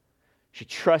 She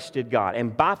trusted God.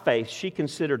 And by faith, she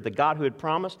considered the God who had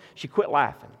promised. She quit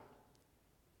laughing.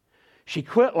 She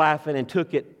quit laughing and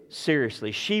took it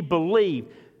seriously. She believed.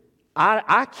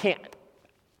 I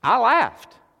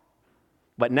laughed,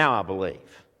 but now I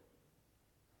believe.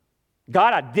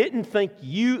 God, I didn't think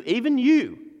even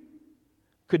you,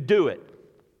 could do it,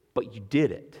 but you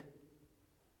did it.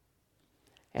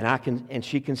 And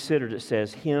she considered, it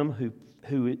says, him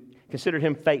who considered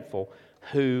him faithful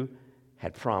who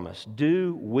had promised.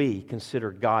 Do we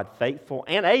consider God faithful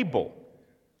and able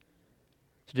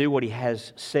to do what he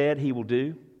has said he will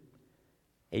do,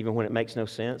 even when it makes no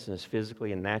sense and is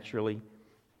physically and naturally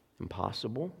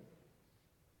impossible?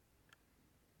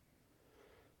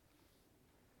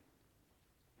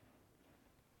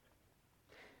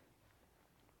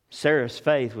 Sarah's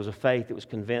faith was a faith that was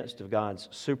convinced of God's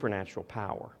supernatural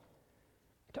power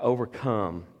to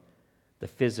overcome the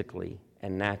physically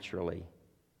and naturally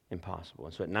impossible.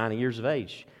 And so at 90 years of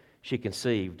age, she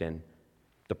conceived, and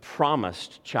the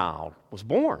promised child was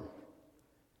born.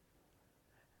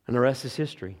 And the rest is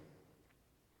history.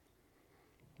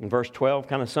 And verse 12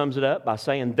 kind of sums it up by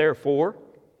saying, therefore,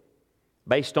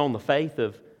 based on the faith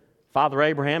of Father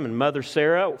Abraham and Mother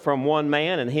Sarah, from one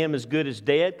man, and him as good as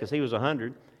dead, because he was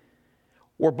 100,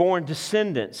 were born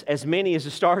descendants, as many as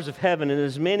the stars of heaven, and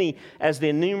as many as the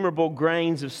innumerable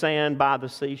grains of sand by the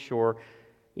seashore.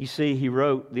 You see,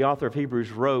 the author of Hebrews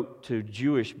wrote to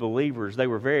Jewish believers. They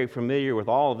were very familiar with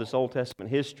all of this Old Testament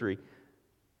history.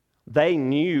 They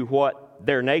knew what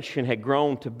their nation had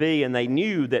grown to be, and they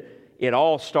knew that it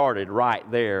all started right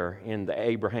there in the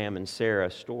Abraham and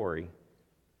Sarah story.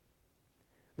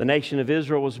 The nation of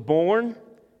Israel was born.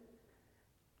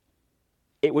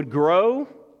 It would grow.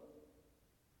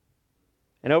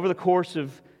 And over the course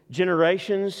of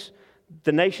generations,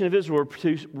 the nation of Israel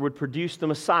would produce the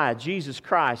Messiah, Jesus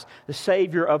Christ, the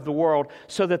Savior of the world,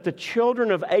 so that the children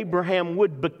of Abraham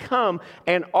would become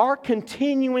and are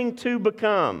continuing to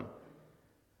become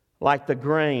like the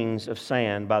grains of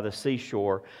sand by the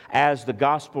seashore, as the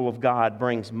gospel of God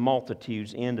brings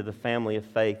multitudes into the family of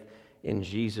faith in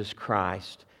Jesus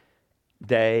Christ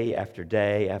day after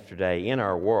day after day in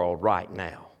our world right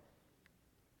now.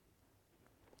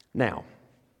 Now,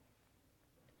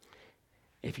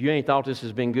 if you ain't thought this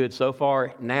has been good so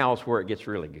far, now's where it gets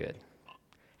really good.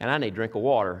 And I need a drink of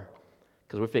water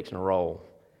because we're fixing to roll.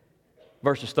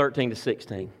 Verses 13 to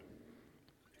 16.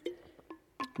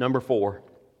 Number 4.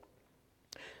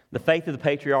 The faith of the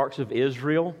patriarchs of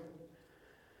Israel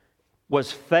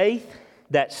was faith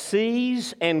that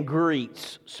sees and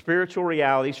greets spiritual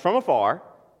realities from afar,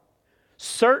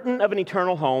 certain of an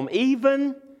eternal home,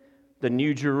 even the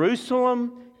new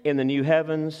Jerusalem in the new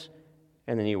heavens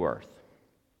and the new earth.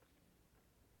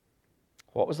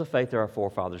 What was the faith of our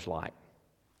forefathers like?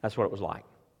 That's what it was like.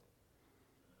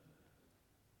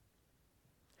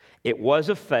 It was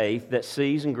a faith that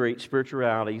sees and greets spiritual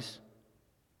realities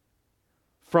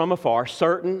from afar,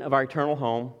 certain of our eternal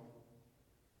home,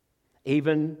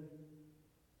 even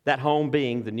that home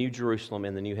being the new Jerusalem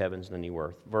and the new heavens and the new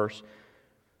earth. Verse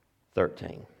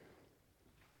 13.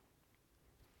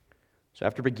 So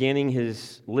after beginning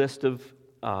his list of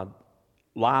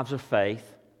lives of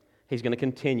faith, he's going to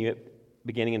continue it.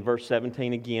 Beginning in verse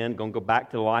 17 again, going to go back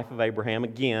to the life of Abraham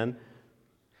again.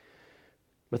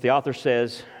 But the author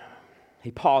says,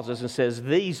 he pauses and says,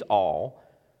 these all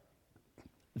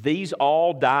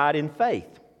died in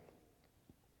faith,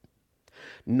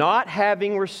 not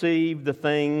having received the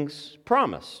things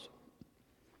promised.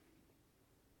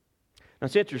 Now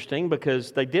it's interesting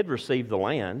because they did receive the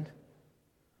land.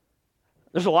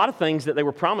 There's a lot of things that they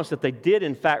were promised that they did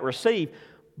in fact receive.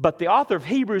 But the author of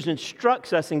Hebrews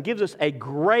instructs us and gives us a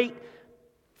great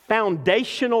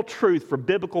foundational truth for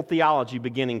biblical theology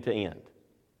beginning to end.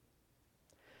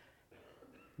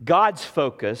 God's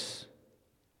focus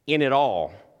in it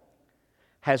all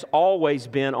has always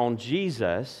been on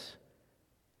Jesus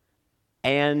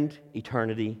and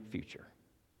eternity future.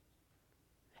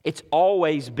 It's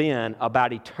always been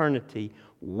about eternity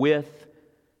with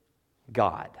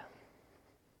God.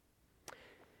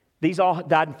 These all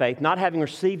died in faith, not having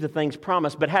received the things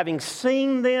promised, but having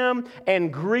seen them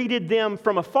and greeted them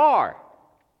from afar.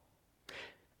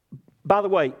 By the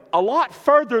way, a lot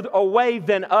further away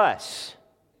than us.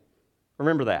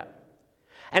 Remember that.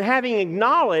 and having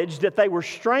acknowledged that they were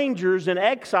strangers and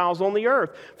exiles on the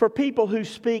earth. For people who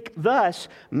speak thus,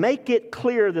 make it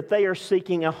clear that they are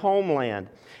seeking a homeland.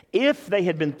 If they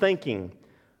had been thinking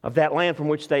of that land from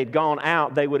which they had gone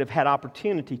out, they would have had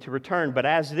opportunity to return. But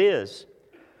as it is,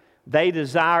 they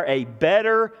desire a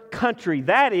better country.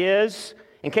 That is,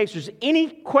 in case there's any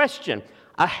question,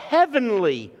 a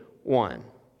heavenly one.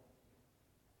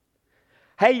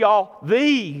 Hey, y'all,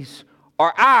 these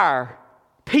are our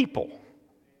people.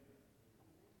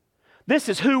 This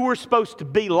is who we're supposed to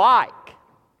be like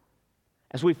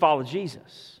as we follow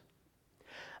Jesus.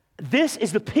 This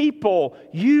is the people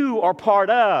you are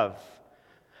part of.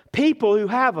 People who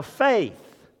have a faith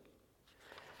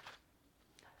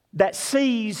that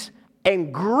sees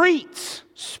and greets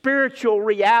spiritual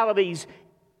realities,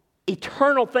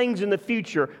 eternal things in the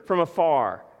future from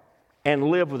afar, and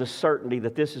live with a certainty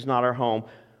that this is not our home,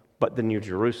 but the New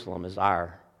Jerusalem is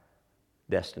our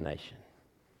destination.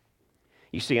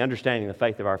 You see, understanding the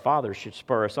faith of our fathers should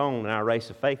spur us on in our race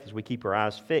of faith as we keep our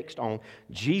eyes fixed on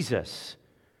Jesus,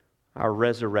 our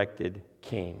resurrected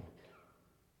King.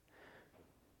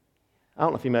 I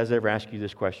don't know if anybody's ever asked you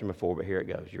this question before, but here it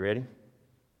goes. You ready?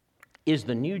 Is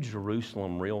the New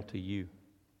Jerusalem real to you?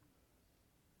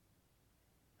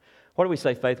 What did we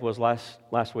say faith was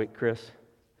last week, Chris?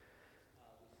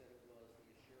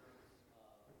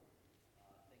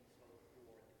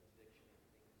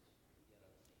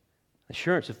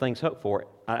 Assurance of things hoped for.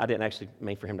 I didn't actually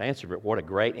mean for him to answer, but what a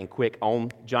great and quick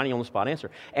Johnny on the spot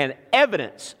answer. And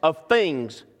evidence of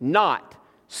things not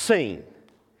seen.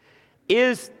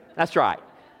 That's right.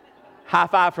 High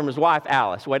five from his wife,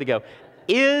 Alice. Way to go.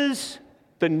 Is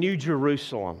the New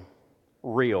Jerusalem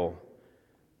real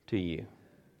to you?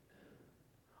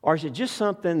 Or is it just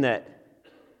something that,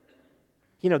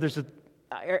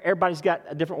 everybody's got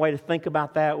a different way to think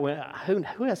about that.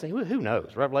 Who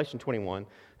knows? Revelation 21,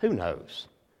 who knows?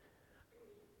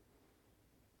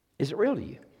 Is it real to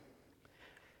you?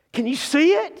 Can you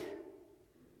see it?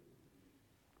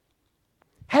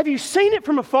 Have you seen it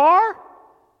from afar?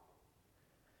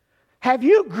 Have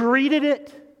you greeted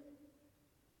it?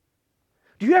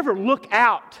 Do you ever look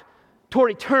out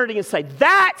toward eternity and say,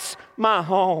 that's my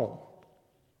home?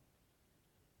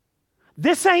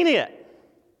 This ain't it.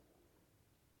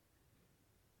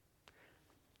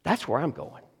 That's where I'm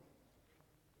going.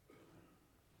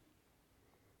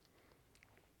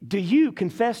 Do you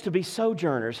confess to be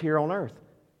sojourners here on earth?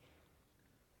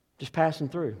 Just passing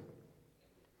through.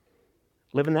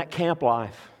 Living that camp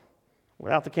life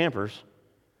without the campers.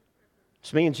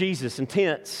 It's me and Jesus in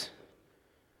tents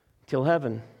till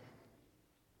heaven.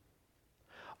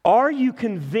 Are you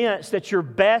convinced that your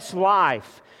best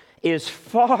life is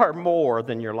far more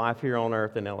than your life here on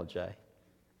earth in LJ?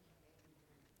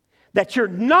 That you're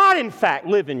not, in fact,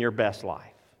 living your best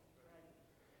life.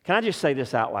 Can I just say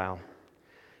this out loud?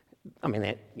 I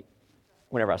mean,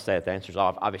 whenever I say it, the answer is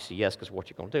obviously yes, because what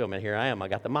you're going to do. I mean, here I am. I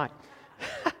got the mic.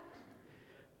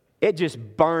 It just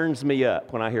burns me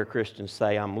up when I hear Christians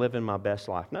say, I'm living my best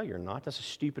life. No, you're not. That's the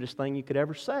stupidest thing you could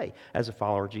ever say as a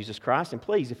follower of Jesus Christ. And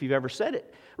please, if you've ever said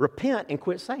it, repent and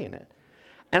quit saying it.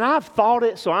 And I've thought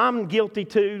it, so I'm guilty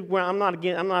too. Well, I'm not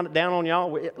down on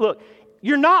y'all. Look,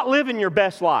 you're not living your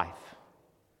best life.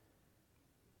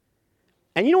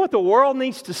 And you know what the world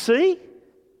needs to see?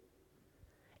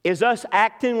 Is us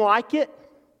acting like it,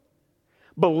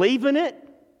 believing it,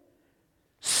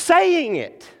 saying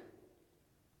it,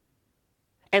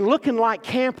 and looking like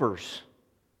campers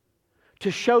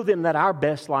to show them that our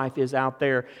best life is out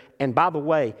there. And by the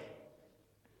way,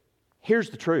 here's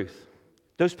the truth.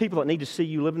 Those people that need to see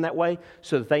you living that way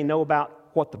so that they know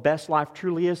about what the best life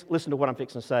truly is, listen to what I'm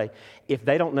fixing to say. If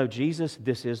they don't know Jesus,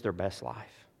 this is their best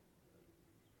life.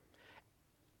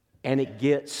 And it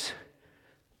gets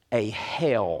a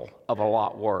hell of a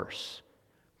lot worse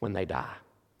when they die.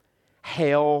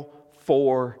 Hell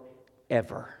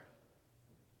forever.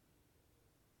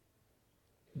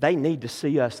 They need to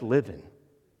see us living,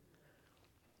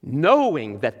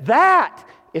 knowing that that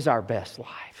is our best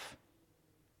life.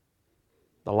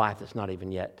 The life that's not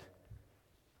even yet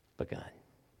begun.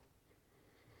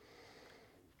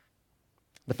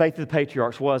 The faith of the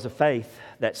patriarchs was a faith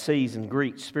that sees and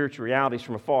greets spiritual realities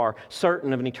from afar,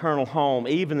 certain of an eternal home,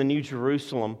 even the New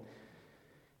Jerusalem,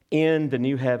 in the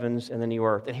new heavens and the new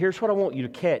earth. And here's what I want you to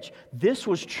catch. This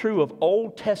was true of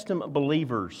Old Testament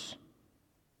believers,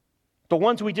 the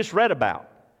ones we just read about.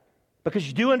 Because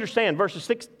you do understand, verses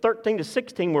 13 to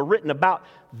 16 were written about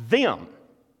them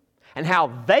and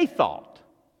how they thought.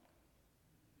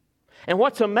 And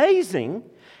what's amazing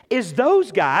is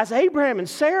those guys, Abraham and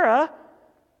Sarah,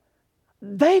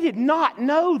 they did not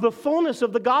know the fullness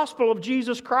of the gospel of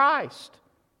Jesus Christ.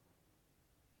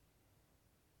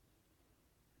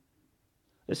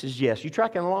 This is yes. You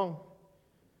tracking along?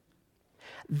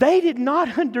 They did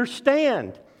not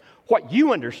understand what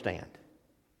you understand.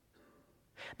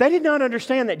 They did not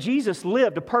understand that Jesus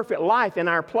lived a perfect life in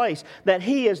our place, that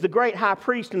He, as the great high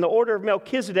priest in the order of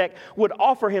Melchizedek, would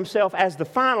offer Himself as the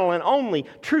final and only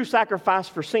true sacrifice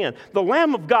for sin, the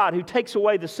Lamb of God who takes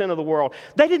away the sin of the world.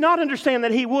 They did not understand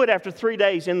that He would, after 3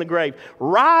 days in the grave,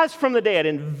 rise from the dead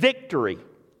in victory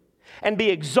and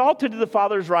be exalted to the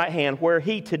Father's right hand, where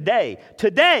He today,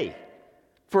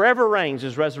 forever reigns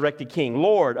as resurrected King,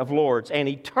 Lord of lords, and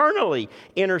eternally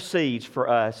intercedes for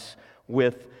us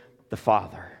with the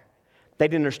Father. They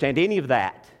didn't understand any of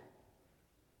that.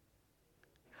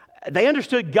 They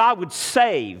understood God would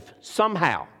save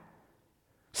somehow.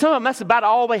 Some of them, that's about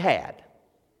all they had.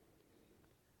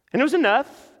 And it was enough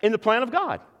in the plan of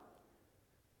God.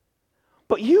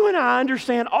 But you and I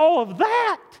understand all of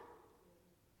that.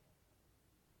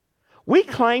 We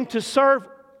claim to serve.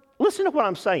 Listen to what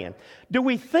I'm saying. Do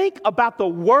we think about the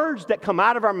words that come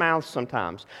out of our mouths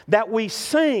sometimes, that we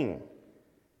sing?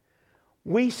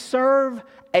 We serve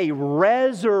a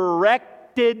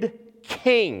resurrected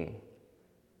King.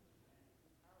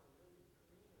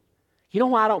 You know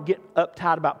why I don't get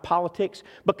uptight about politics?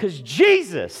 Because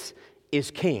Jesus is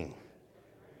King.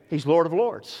 He's Lord of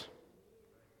Lords.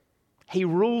 He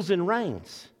rules and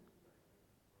reigns.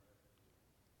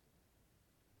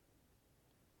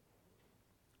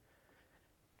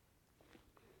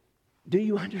 Do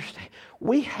you understand?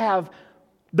 We have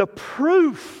the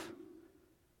proof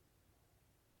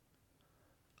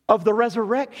of the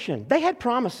resurrection. They had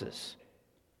promises.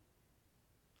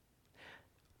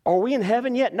 Are we in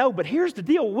heaven yet? No, but here's the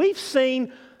deal. We've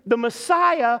seen the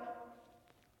Messiah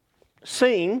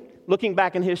looking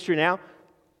back in history now,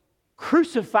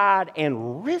 crucified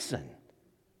and risen.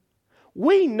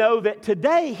 We know that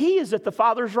today He is at the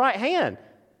Father's right hand.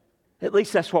 At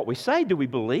least that's what we say. Do we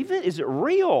believe it? Is it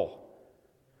real?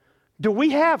 Do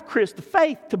we have, Chris, the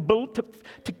faith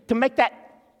to make that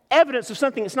evidence of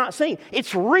something that's not seen?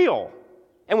 It's real,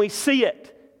 and we see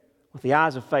it with the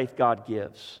eyes of faith God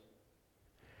gives.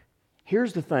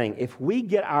 Here's the thing. If we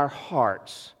get our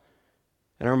hearts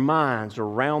and our minds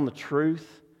around the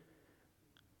truth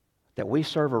that we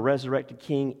serve a resurrected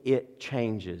King, it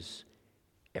changes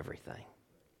everything.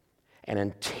 And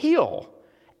until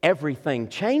everything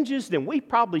changes, then we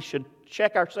probably should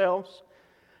check ourselves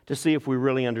to see if we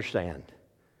really understand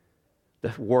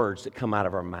the words that come out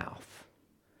of our mouth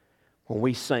when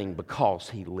we sing, because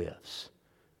He lives,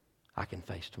 I can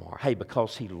face tomorrow. Hey,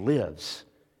 because He lives,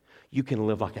 you can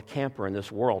live like a camper in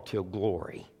this world till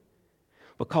glory.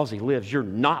 Because He lives, you're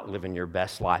not living your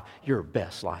best life. Your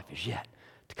best life is yet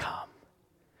to come.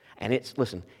 And it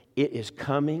is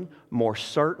coming more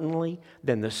certainly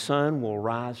than the sun will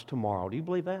rise tomorrow. Do you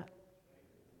believe that?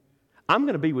 I'm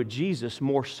going to be with Jesus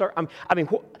more certain.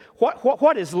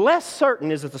 What is less certain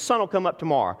is that the sun will come up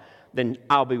tomorrow, then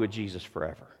I'll be with Jesus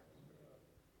forever.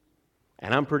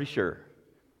 And I'm pretty sure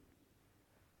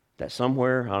that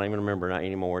somewhere, I don't even remember not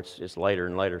anymore, it's later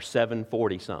and later,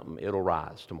 7:40 something, it'll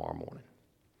rise tomorrow morning.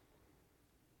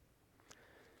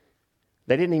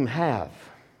 They didn't even have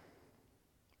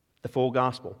the full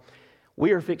gospel.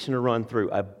 We are fixing to run through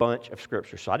a bunch of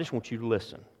scripture, so I just want you to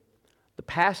listen. The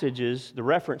passages, the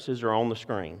references are on the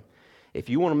screen. If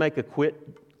you want to make a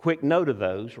quick note of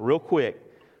those, real quick,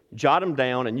 jot them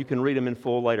down and you can read them in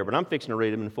full later. But I'm fixing to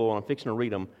read them in full and I'm fixing to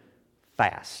read them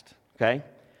fast, okay?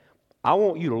 I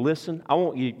want you to listen. I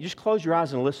want you just close your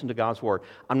eyes and listen to God's Word.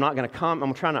 I'm not going to comment. I'm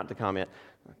going to try not to comment.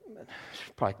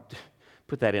 Probably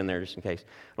put that in there just in case.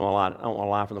 I don't want to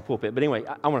lie from the pulpit. But anyway,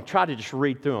 I want to try to just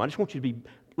read through them. I just want you to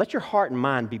let your heart and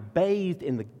mind be bathed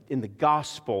in the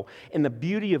gospel, in the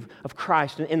beauty of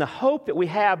Christ, and in the hope that we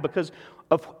have because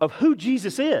of who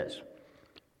Jesus is.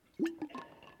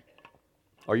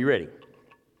 Are you ready?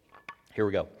 Here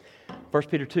we go. 1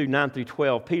 Peter 2, 9 through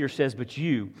 12, Peter says, "But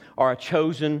you are a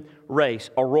chosen race,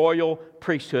 a royal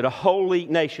priesthood, a holy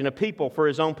nation, a people for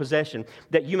His own possession,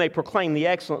 that you may proclaim the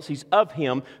excellencies of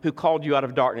Him who called you out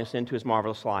of darkness into His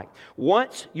marvelous light.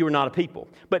 Once you were not a people,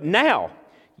 but now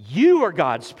you are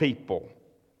God's people.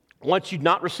 Once you'd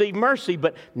not received mercy,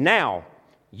 but now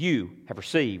you have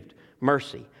received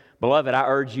mercy. Beloved, I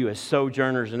urge you as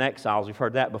sojourners and exiles," we've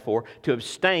heard that before, "to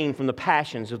abstain from the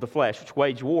passions of the flesh, which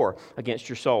wage war against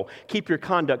your soul. Keep your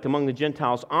conduct among the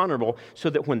Gentiles honorable,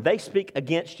 so that when they speak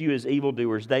against you as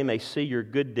evildoers, they may see your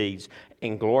good deeds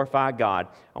and glorify God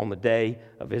on the day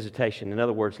of visitation." In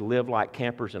other words, live like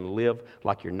campers and live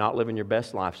like you're not living your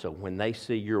best life, so when they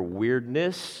see your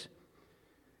weirdness,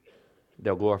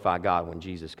 they'll glorify God when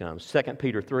Jesus comes. 2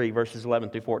 Peter 3, verses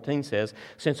 11 through 14 says,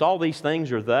 "Since all these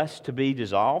things are thus to be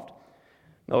dissolved,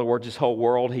 In other words, this whole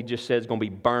world, he just said, is going to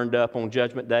be burned up on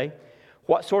Judgment Day.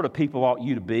 What sort of people ought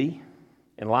you to be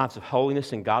in lives of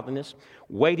holiness and godliness,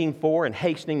 waiting for and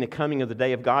hastening the coming of the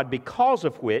day of God, because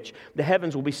of which the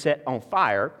heavens will be set on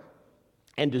fire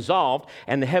and dissolved,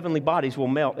 and the heavenly bodies will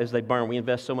melt as they burn. We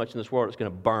invest so much in this world, it's going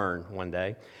to burn one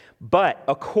day. But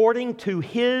according to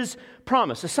His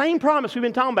promise, the same promise we've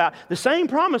been talking about, the same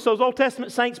promise those Old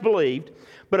Testament saints believed,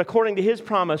 but according to His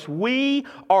promise, we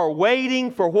are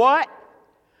waiting for what?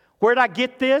 Where did I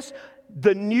get this?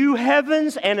 The new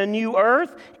heavens and a new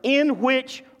earth in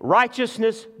which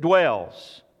righteousness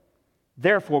dwells.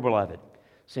 Therefore, beloved,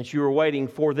 since you are waiting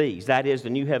for these, that is, the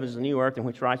new heavens and the new earth in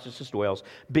which righteousness dwells,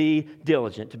 be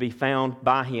diligent to be found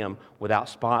by Him without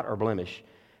spot or blemish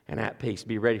and at peace.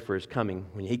 Be ready for His coming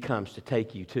when He comes to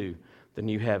take you to the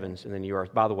new heavens and the new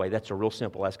earth. By the way, that's a real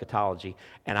simple eschatology,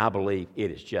 and I believe it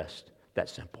is just that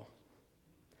simple.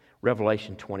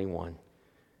 Revelation 21.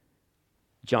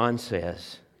 John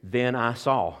says, "Then I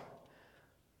saw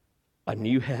a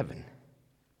new heaven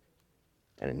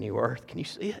and a new earth." Can you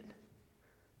see it?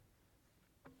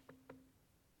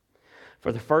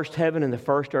 For the first heaven and the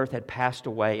first earth had passed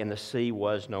away, and the sea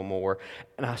was no more.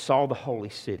 And I saw the holy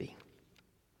city,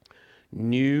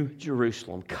 New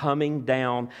Jerusalem, coming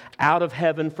down out of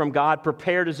heaven from God,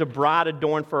 prepared as a bride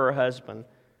adorned for her husband.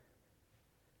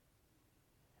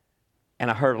 And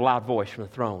I heard a loud voice from the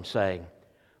throne saying,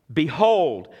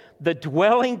 "Behold, the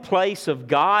dwelling place of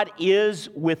God is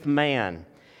with man.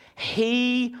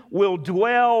 He will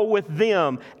dwell with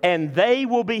them, and they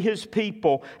will be His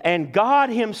people, and God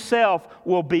Himself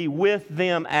will be with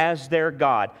them as their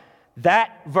God."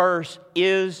 That verse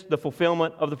is the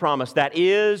fulfillment of the promise. That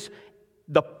is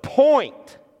the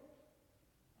point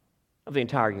of the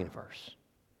entire universe,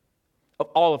 of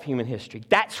all of human history.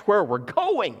 That's where we're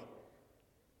going.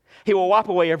 He will wipe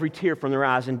away every tear from their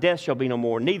eyes, and death shall be no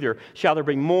more. Neither shall there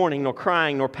be mourning, nor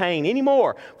crying, nor pain any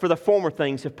more, for the former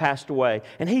things have passed away.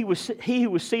 And he who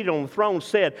was seated on the throne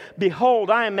said, "Behold,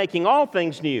 I am making all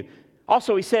things new."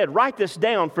 Also he said, "Write this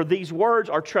down, for these words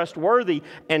are trustworthy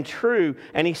and true."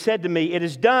 And He said to me, "It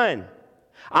is done.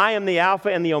 I am the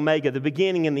Alpha and the Omega, the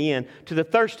beginning and the end. To the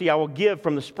thirsty I will give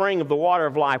from the spring of the water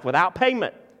of life without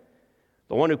payment.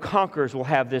 The one who conquers will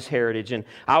have this heritage, and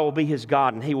I will be his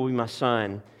God, and he will be my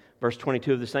son." Verse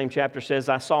 22 of the same chapter says,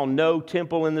 "I saw no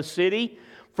temple in the city,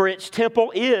 for its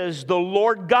temple is the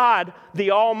Lord God, the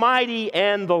Almighty,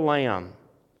 and the Lamb.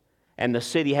 And the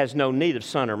city has no need of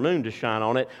sun or moon to shine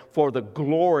on it, for the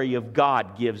glory of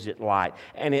God gives it light,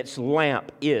 and its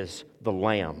lamp is the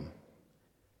Lamb.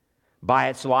 By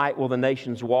its light will the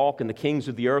nations walk, and the kings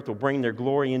of the earth will bring their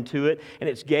glory into it, and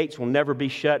its gates will never be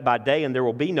shut by day, and there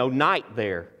will be no night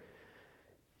there.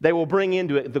 They will bring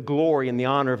into it the glory and the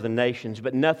honor of the nations,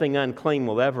 but nothing unclean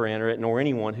will ever enter it, nor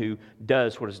anyone who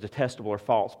does what is detestable or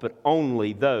false, but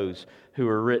only those who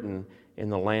are written in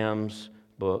the Lamb's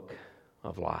book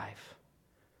of life."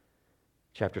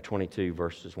 Chapter 22,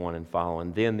 verses 1 and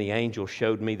following. "Then the angel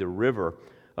showed me the river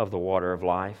of the water of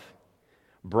life,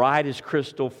 bright as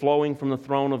crystal, flowing from the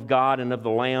throne of God and of the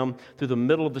Lamb through the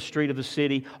middle of the street of the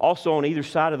city. Also on either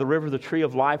side of the river, the tree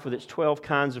of life with its 12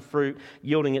 kinds of fruit,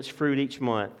 yielding its fruit each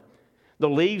month. The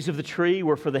leaves of the tree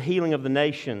were for the healing of the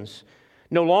nations.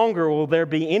 No longer will there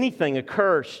be anything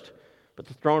accursed, but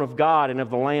the throne of God and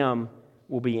of the Lamb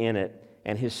will be in it,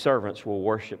 and His servants will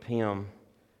worship Him."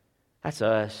 That's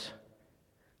us.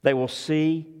 "They will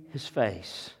see His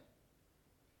face,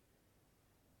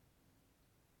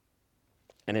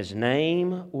 and His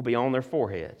name will be on their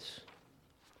foreheads,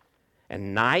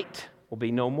 and night will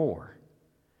be no more.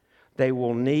 They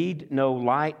will need no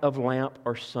light of lamp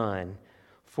or sun,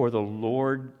 for the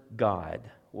Lord God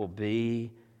will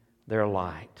be their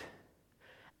light,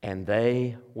 and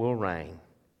they will reign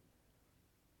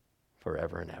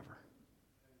forever and ever."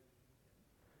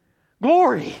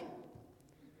 Glory!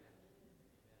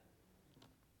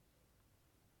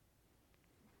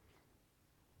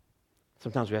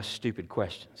 Sometimes we ask stupid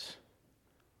questions.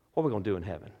 What are we going to do in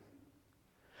heaven?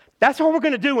 That's what we're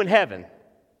going to do in heaven.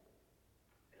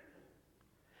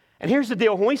 And here's the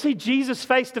deal. When we see Jesus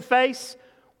face to face,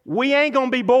 we ain't going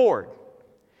to be bored.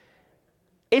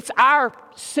 It's our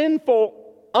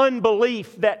sinful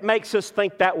unbelief that makes us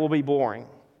think that will be boring.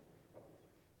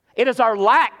 It is our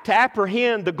lack to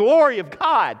apprehend the glory of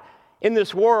God in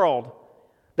this world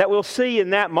that we'll see in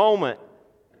that moment.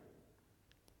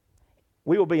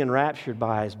 We will be enraptured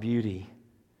by His beauty.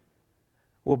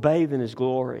 We'll bathe in His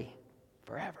glory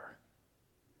forever.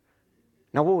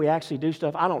 Now, will we actually do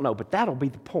stuff? I don't know, but that'll be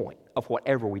the point of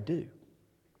whatever we do.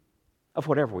 Of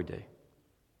whatever we do.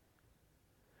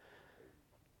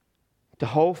 To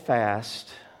hold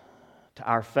fast to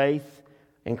our faith,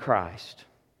 in Christ.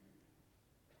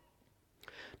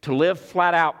 To live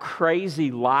flat out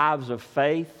crazy lives of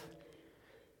faith.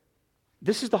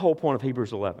 This is the whole point of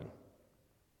Hebrews 11.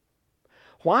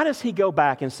 Why does he go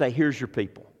back and say, here's your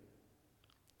people?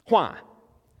 Why?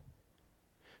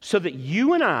 So that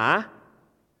you and I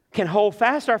can hold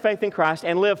fast our faith in Christ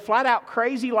and live flat out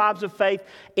crazy lives of faith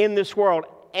in this world.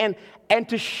 And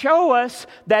to show us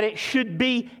that it should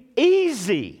be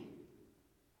easy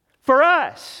for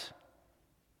us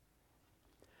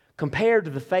compared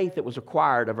to the faith that was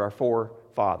acquired of our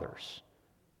forefathers.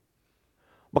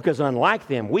 Because unlike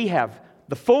them, we have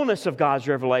the fullness of God's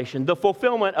revelation, the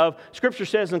fulfillment of, Scripture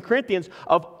says in Corinthians,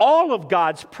 of all of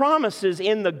God's promises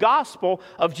in the gospel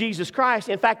of Jesus Christ.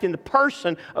 In fact, in the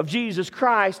person of Jesus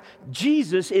Christ,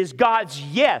 Jesus is God's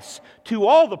yes to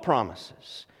all the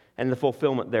promises and the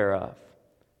fulfillment thereof.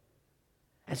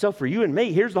 And so for you and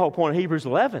me, here's the whole point of Hebrews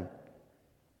 11.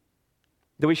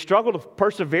 Do we struggle to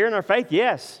persevere in our faith?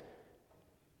 Yes.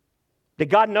 Did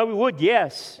God know we would?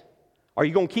 Yes. Are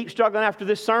you going to keep struggling after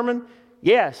this sermon?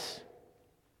 Yes.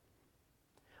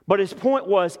 But his point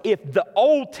was, if the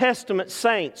Old Testament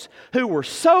saints who were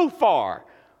so far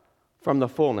from the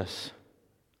fullness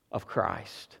of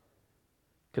Christ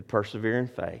could persevere in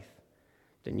faith,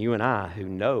 then you and I who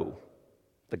know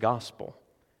the gospel,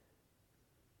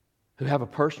 who have a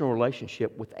personal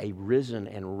relationship with a risen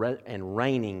and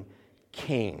reigning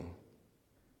King,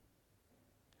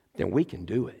 then we can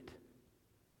do it.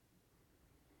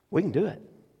 We can do it.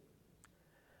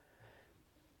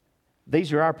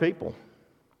 These are our people.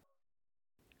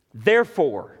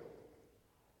 Therefore,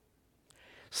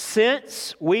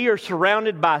 since we are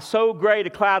surrounded by so great a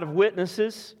cloud of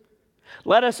witnesses,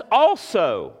 let us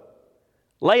also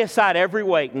lay aside every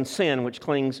weight and sin which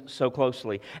clings so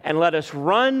closely, and let us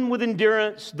run with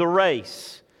endurance the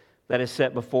race that is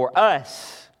set before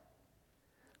us.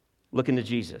 Looking to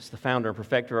Jesus, the founder and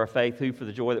perfecter of our faith, who for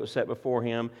the joy that was set before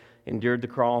him endured the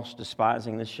cross,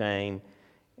 despising the shame,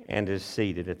 and is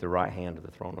seated at the right hand of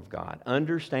the throne of God.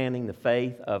 Understanding the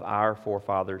faith of our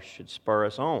forefathers should spur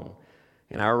us on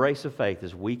in our race of faith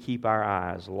as we keep our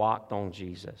eyes locked on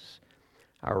Jesus,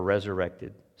 our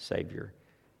resurrected Savior,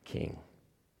 King.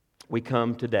 We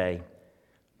come today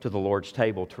to the Lord's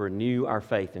table to renew our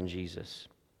faith in Jesus,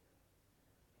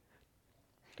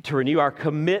 to renew our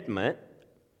commitment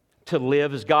to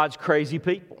live as God's crazy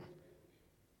people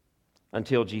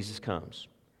until Jesus comes.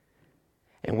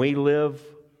 And we live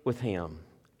with Him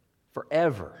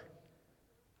forever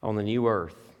on the new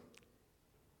earth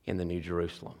in the New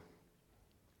Jerusalem.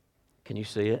 Can you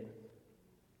see it?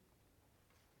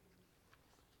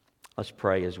 Let's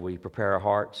pray as we prepare our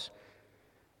hearts.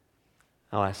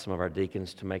 I'll ask some of our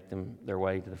deacons to make their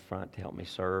way to the front to help me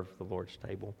serve the Lord's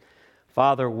table.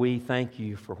 Father, we thank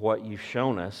you for what you've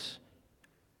shown us,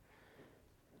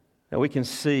 that we can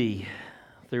see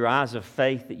through eyes of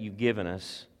faith that you've given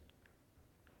us,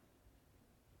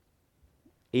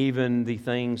 even the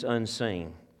things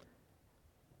unseen.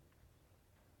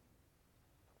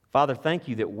 Father, thank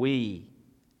you that we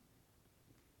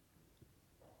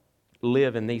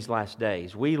live in these last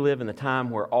days. We live in the time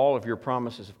where all of your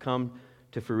promises have come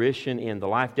to fruition in the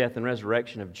life, death, and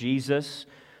resurrection of Jesus.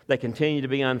 They continue to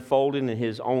be unfolded in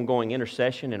His ongoing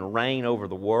intercession and reign over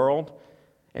the world.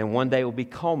 And one day will be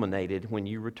culminated when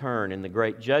you return in the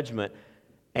great judgment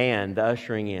and the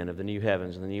ushering in of the new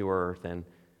heavens and the new earth and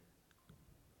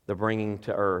the bringing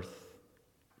to earth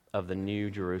of the new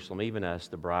Jerusalem, even us,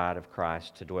 the bride of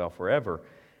Christ, to dwell forever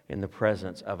in the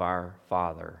presence of our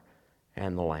Father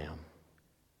and the Lamb.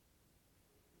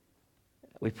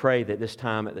 We pray that this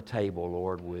time at the table,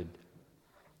 Lord, would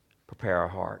prepare our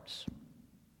hearts,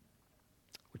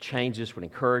 would change us, would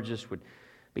encourage us, would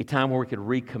be a time where we could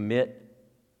recommit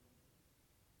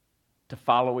to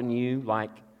following you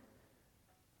like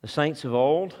the saints of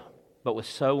old, but with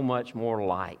so much more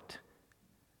light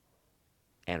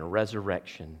and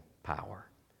resurrection power.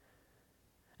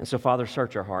 And so, Father,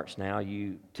 search our hearts now.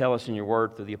 You tell us in your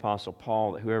word through the Apostle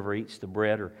Paul that whoever eats the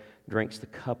bread or drinks the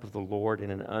cup of the Lord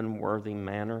in an unworthy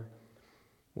manner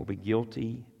will be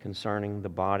guilty concerning the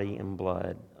body and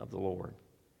blood of the Lord.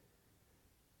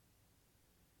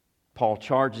 Paul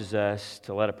charges us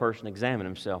to let a person examine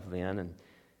himself then and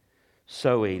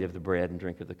so eat of the bread and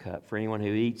drink of the cup. For anyone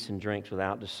who eats and drinks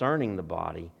without discerning the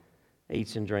body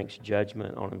eats and drinks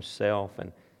judgment on himself.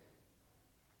 And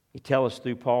he tells us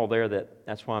through Paul there that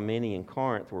that's why many in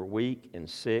Corinth were weak and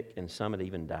sick, and some had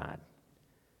even died.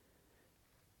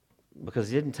 Because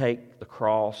they didn't take the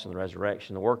cross and the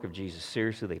resurrection, the work of Jesus,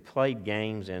 seriously. They played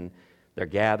games in their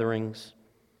gatherings.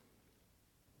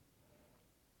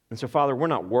 And so, Father, we're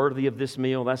not worthy of this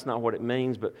meal. That's not what it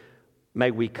means. But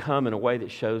may we come in a way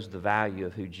that shows the value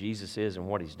of who Jesus is and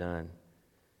what He's done.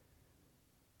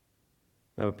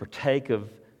 May we partake of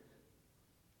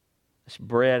this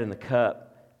bread and the cup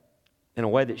in a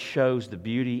way that shows the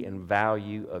beauty and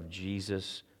value of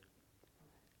Jesus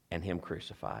and Him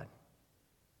crucified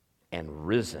and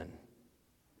risen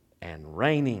and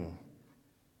reigning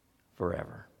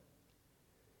forever.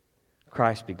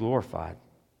 Christ be glorified.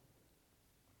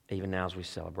 Even now as we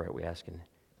celebrate, we ask in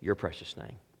Your precious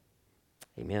name.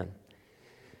 Amen.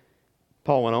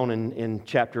 Paul went on in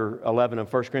chapter 11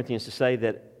 of 1 Corinthians to say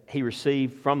that he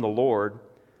received from the Lord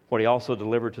what he also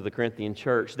delivered to the Corinthian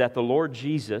church, that the Lord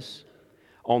Jesus,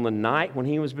 on the night when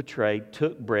He was betrayed,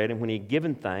 took bread, and when He had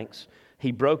given thanks,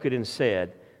 He broke it and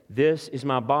said, "This is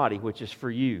my body, which is for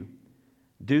you.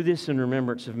 Do this in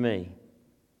remembrance of me."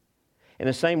 In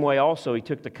the same way also He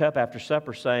took the cup after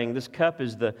supper, saying, "This cup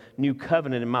is the new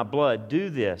covenant in my blood. Do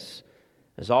this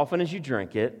as often as you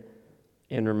drink it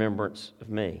in remembrance of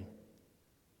me.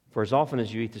 For as often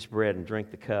as you eat this bread and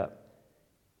drink the cup,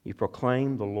 you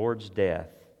proclaim the Lord's death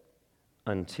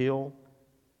until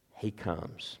He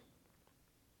comes."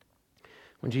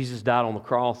 When Jesus died on the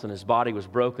cross and His body was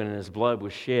broken and His blood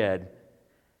was shed,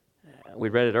 we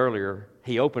read it earlier,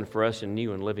 He opened for us a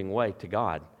new and living way to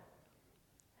God.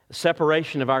 The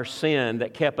separation of our sin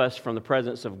that kept us from the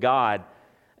presence of God,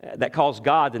 that caused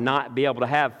God to not be able to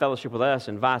have fellowship with us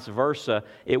and vice versa,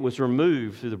 it was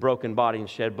removed through the broken body and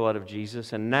shed blood of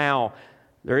Jesus. And now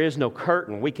there is no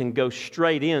curtain. We can go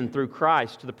straight in through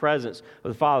Christ to the presence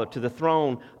of the Father, to the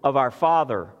throne of our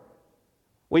Father.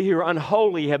 We who are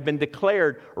unholy have been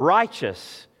declared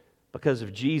righteous because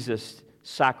of Jesus'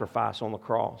 sacrifice on the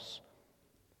cross.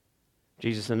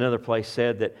 Jesus in another place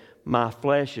said that my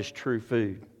flesh is true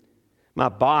food. My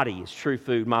body is true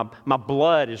food. My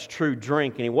blood is true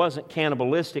drink. And He wasn't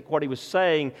cannibalistic. What He was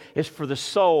saying is for the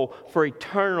soul, for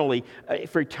eternity,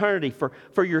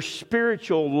 for your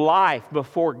spiritual life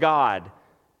before God,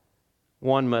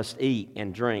 one must eat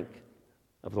and drink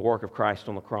of the work of Christ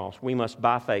on the cross. We must,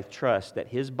 by faith, trust that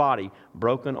His body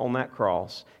broken on that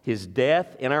cross, His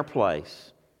death in our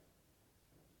place,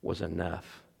 was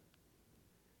enough.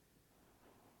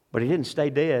 But He didn't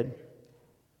stay dead.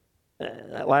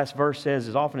 That last verse says,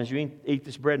 as often as you eat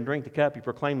this bread and drink the cup, you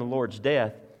proclaim the Lord's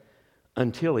death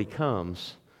until He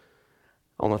comes.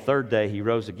 On the third day, He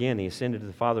rose again. He ascended to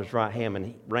the Father's right hand,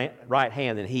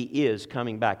 and He is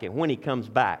coming back. And when He comes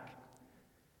back,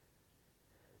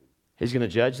 He's going to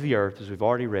judge the earth, as we've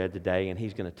already read today, and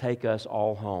He's going to take us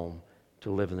all home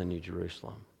to live in the New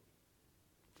Jerusalem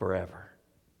forever.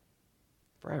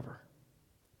 Forever.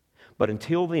 But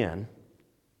until then,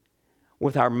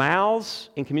 with our mouths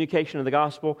in communication of the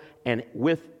gospel and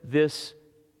with this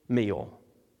meal,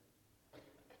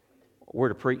 we're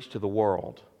to preach to the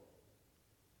world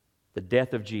the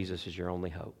death of Jesus is your only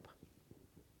hope.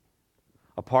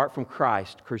 Apart from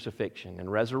Christ's crucifixion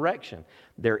and resurrection,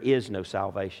 there is no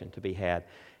salvation to be had.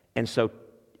 And so,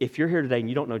 if you're here today and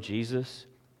you don't know Jesus,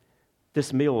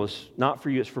 this meal is not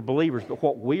for you, it's for believers. But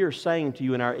what we are saying to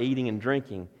you in our eating and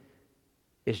drinking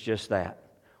is just that.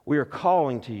 We are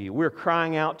calling to you. We're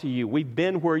crying out to you. We've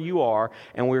been where you are,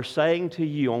 and we're saying to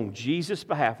you on Jesus'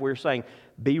 behalf, we're saying,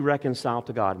 be reconciled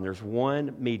to God. And there's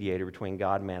one mediator between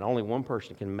God and man. Only one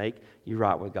person can make you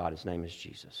right with God. His name is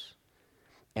Jesus.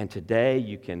 And today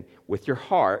you can, with your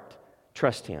heart,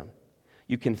 trust Him.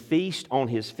 You can feast on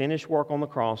His finished work on the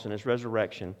cross and His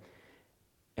resurrection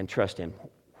and trust Him.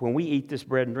 When we eat this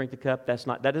bread and drink the cup,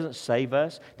 that doesn't save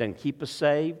us, doesn't keep us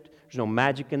saved. There's no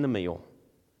magic in the meal.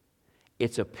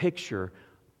 It's a picture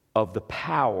of the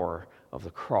power of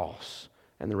the cross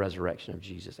and the resurrection of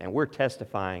Jesus. And we're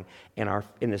testifying in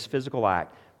this physical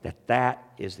act that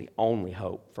is the only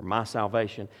hope for my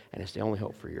salvation, and it's the only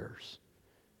hope for yours.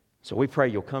 So we pray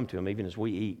you'll come to Him even as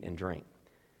we eat and drink.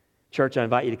 Church, I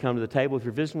invite you to come to the table. If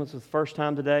you're visiting with us for the first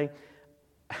time today,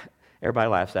 everybody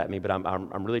laughs at me, but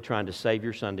I'm really trying to save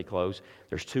your Sunday clothes.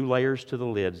 There's 2 layers to the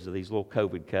lids of these little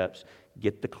COVID cups.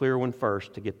 Get the clear one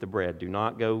first to get the bread. Do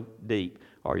not go deep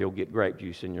or you'll get grape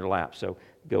juice in your lap. So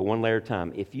go one layer at a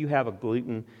time. If you have a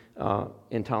gluten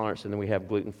intolerance, and then we have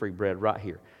gluten-free bread right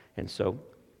here. And so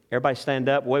everybody stand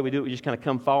up. The way we do it, we just kind of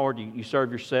come forward. You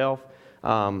serve yourself,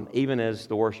 even as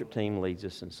the worship team leads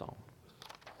us in song.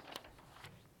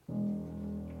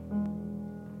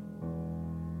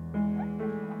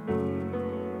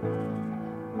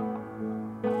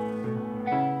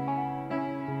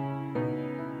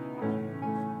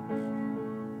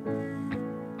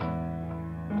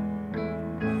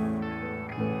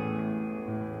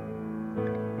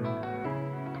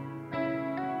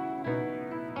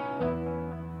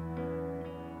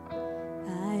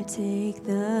 Take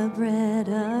the bread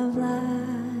of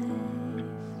life,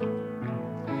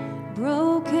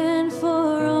 broken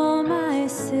for all my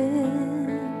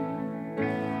sin,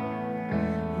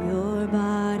 your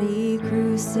body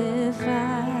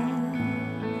crucified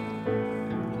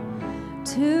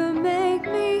to make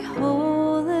me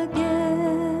whole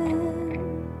again.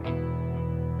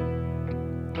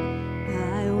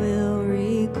 I will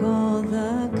recall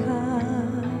the cup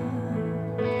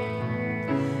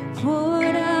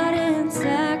poured out in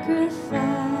sacrifice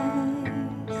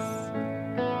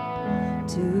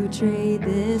to trade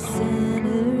this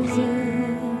sinner's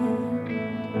end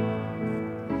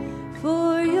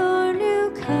for your new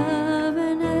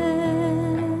covenant.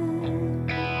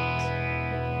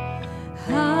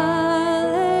 Hallelujah.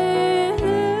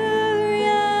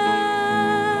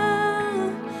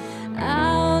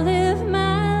 I'll live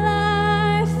my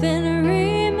life in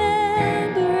remembrance.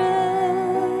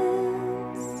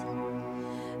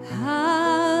 Hallelujah.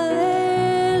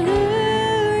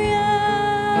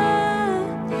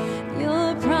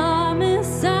 Your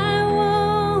promise I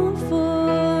won't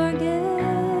forget.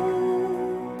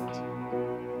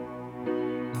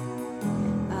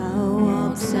 I'll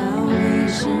walk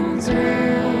salvation's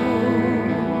road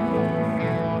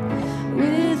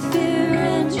with fear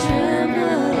and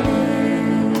trembling.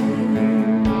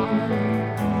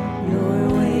 Your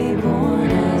way born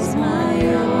as my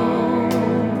own,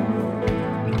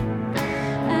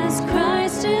 as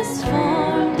Christ is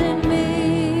formed in me.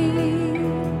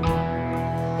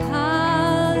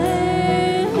 Hallelujah.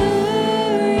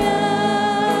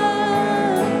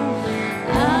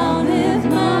 I'll live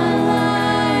my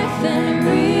life in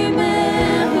remembrance.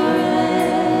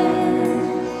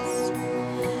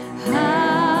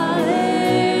 Hallelujah.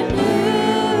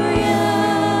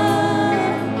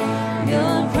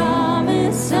 Your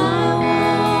promise I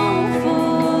won't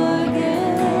forget.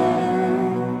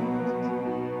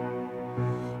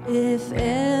 If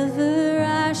ever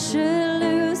I should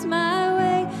lose my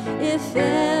way, if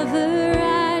ever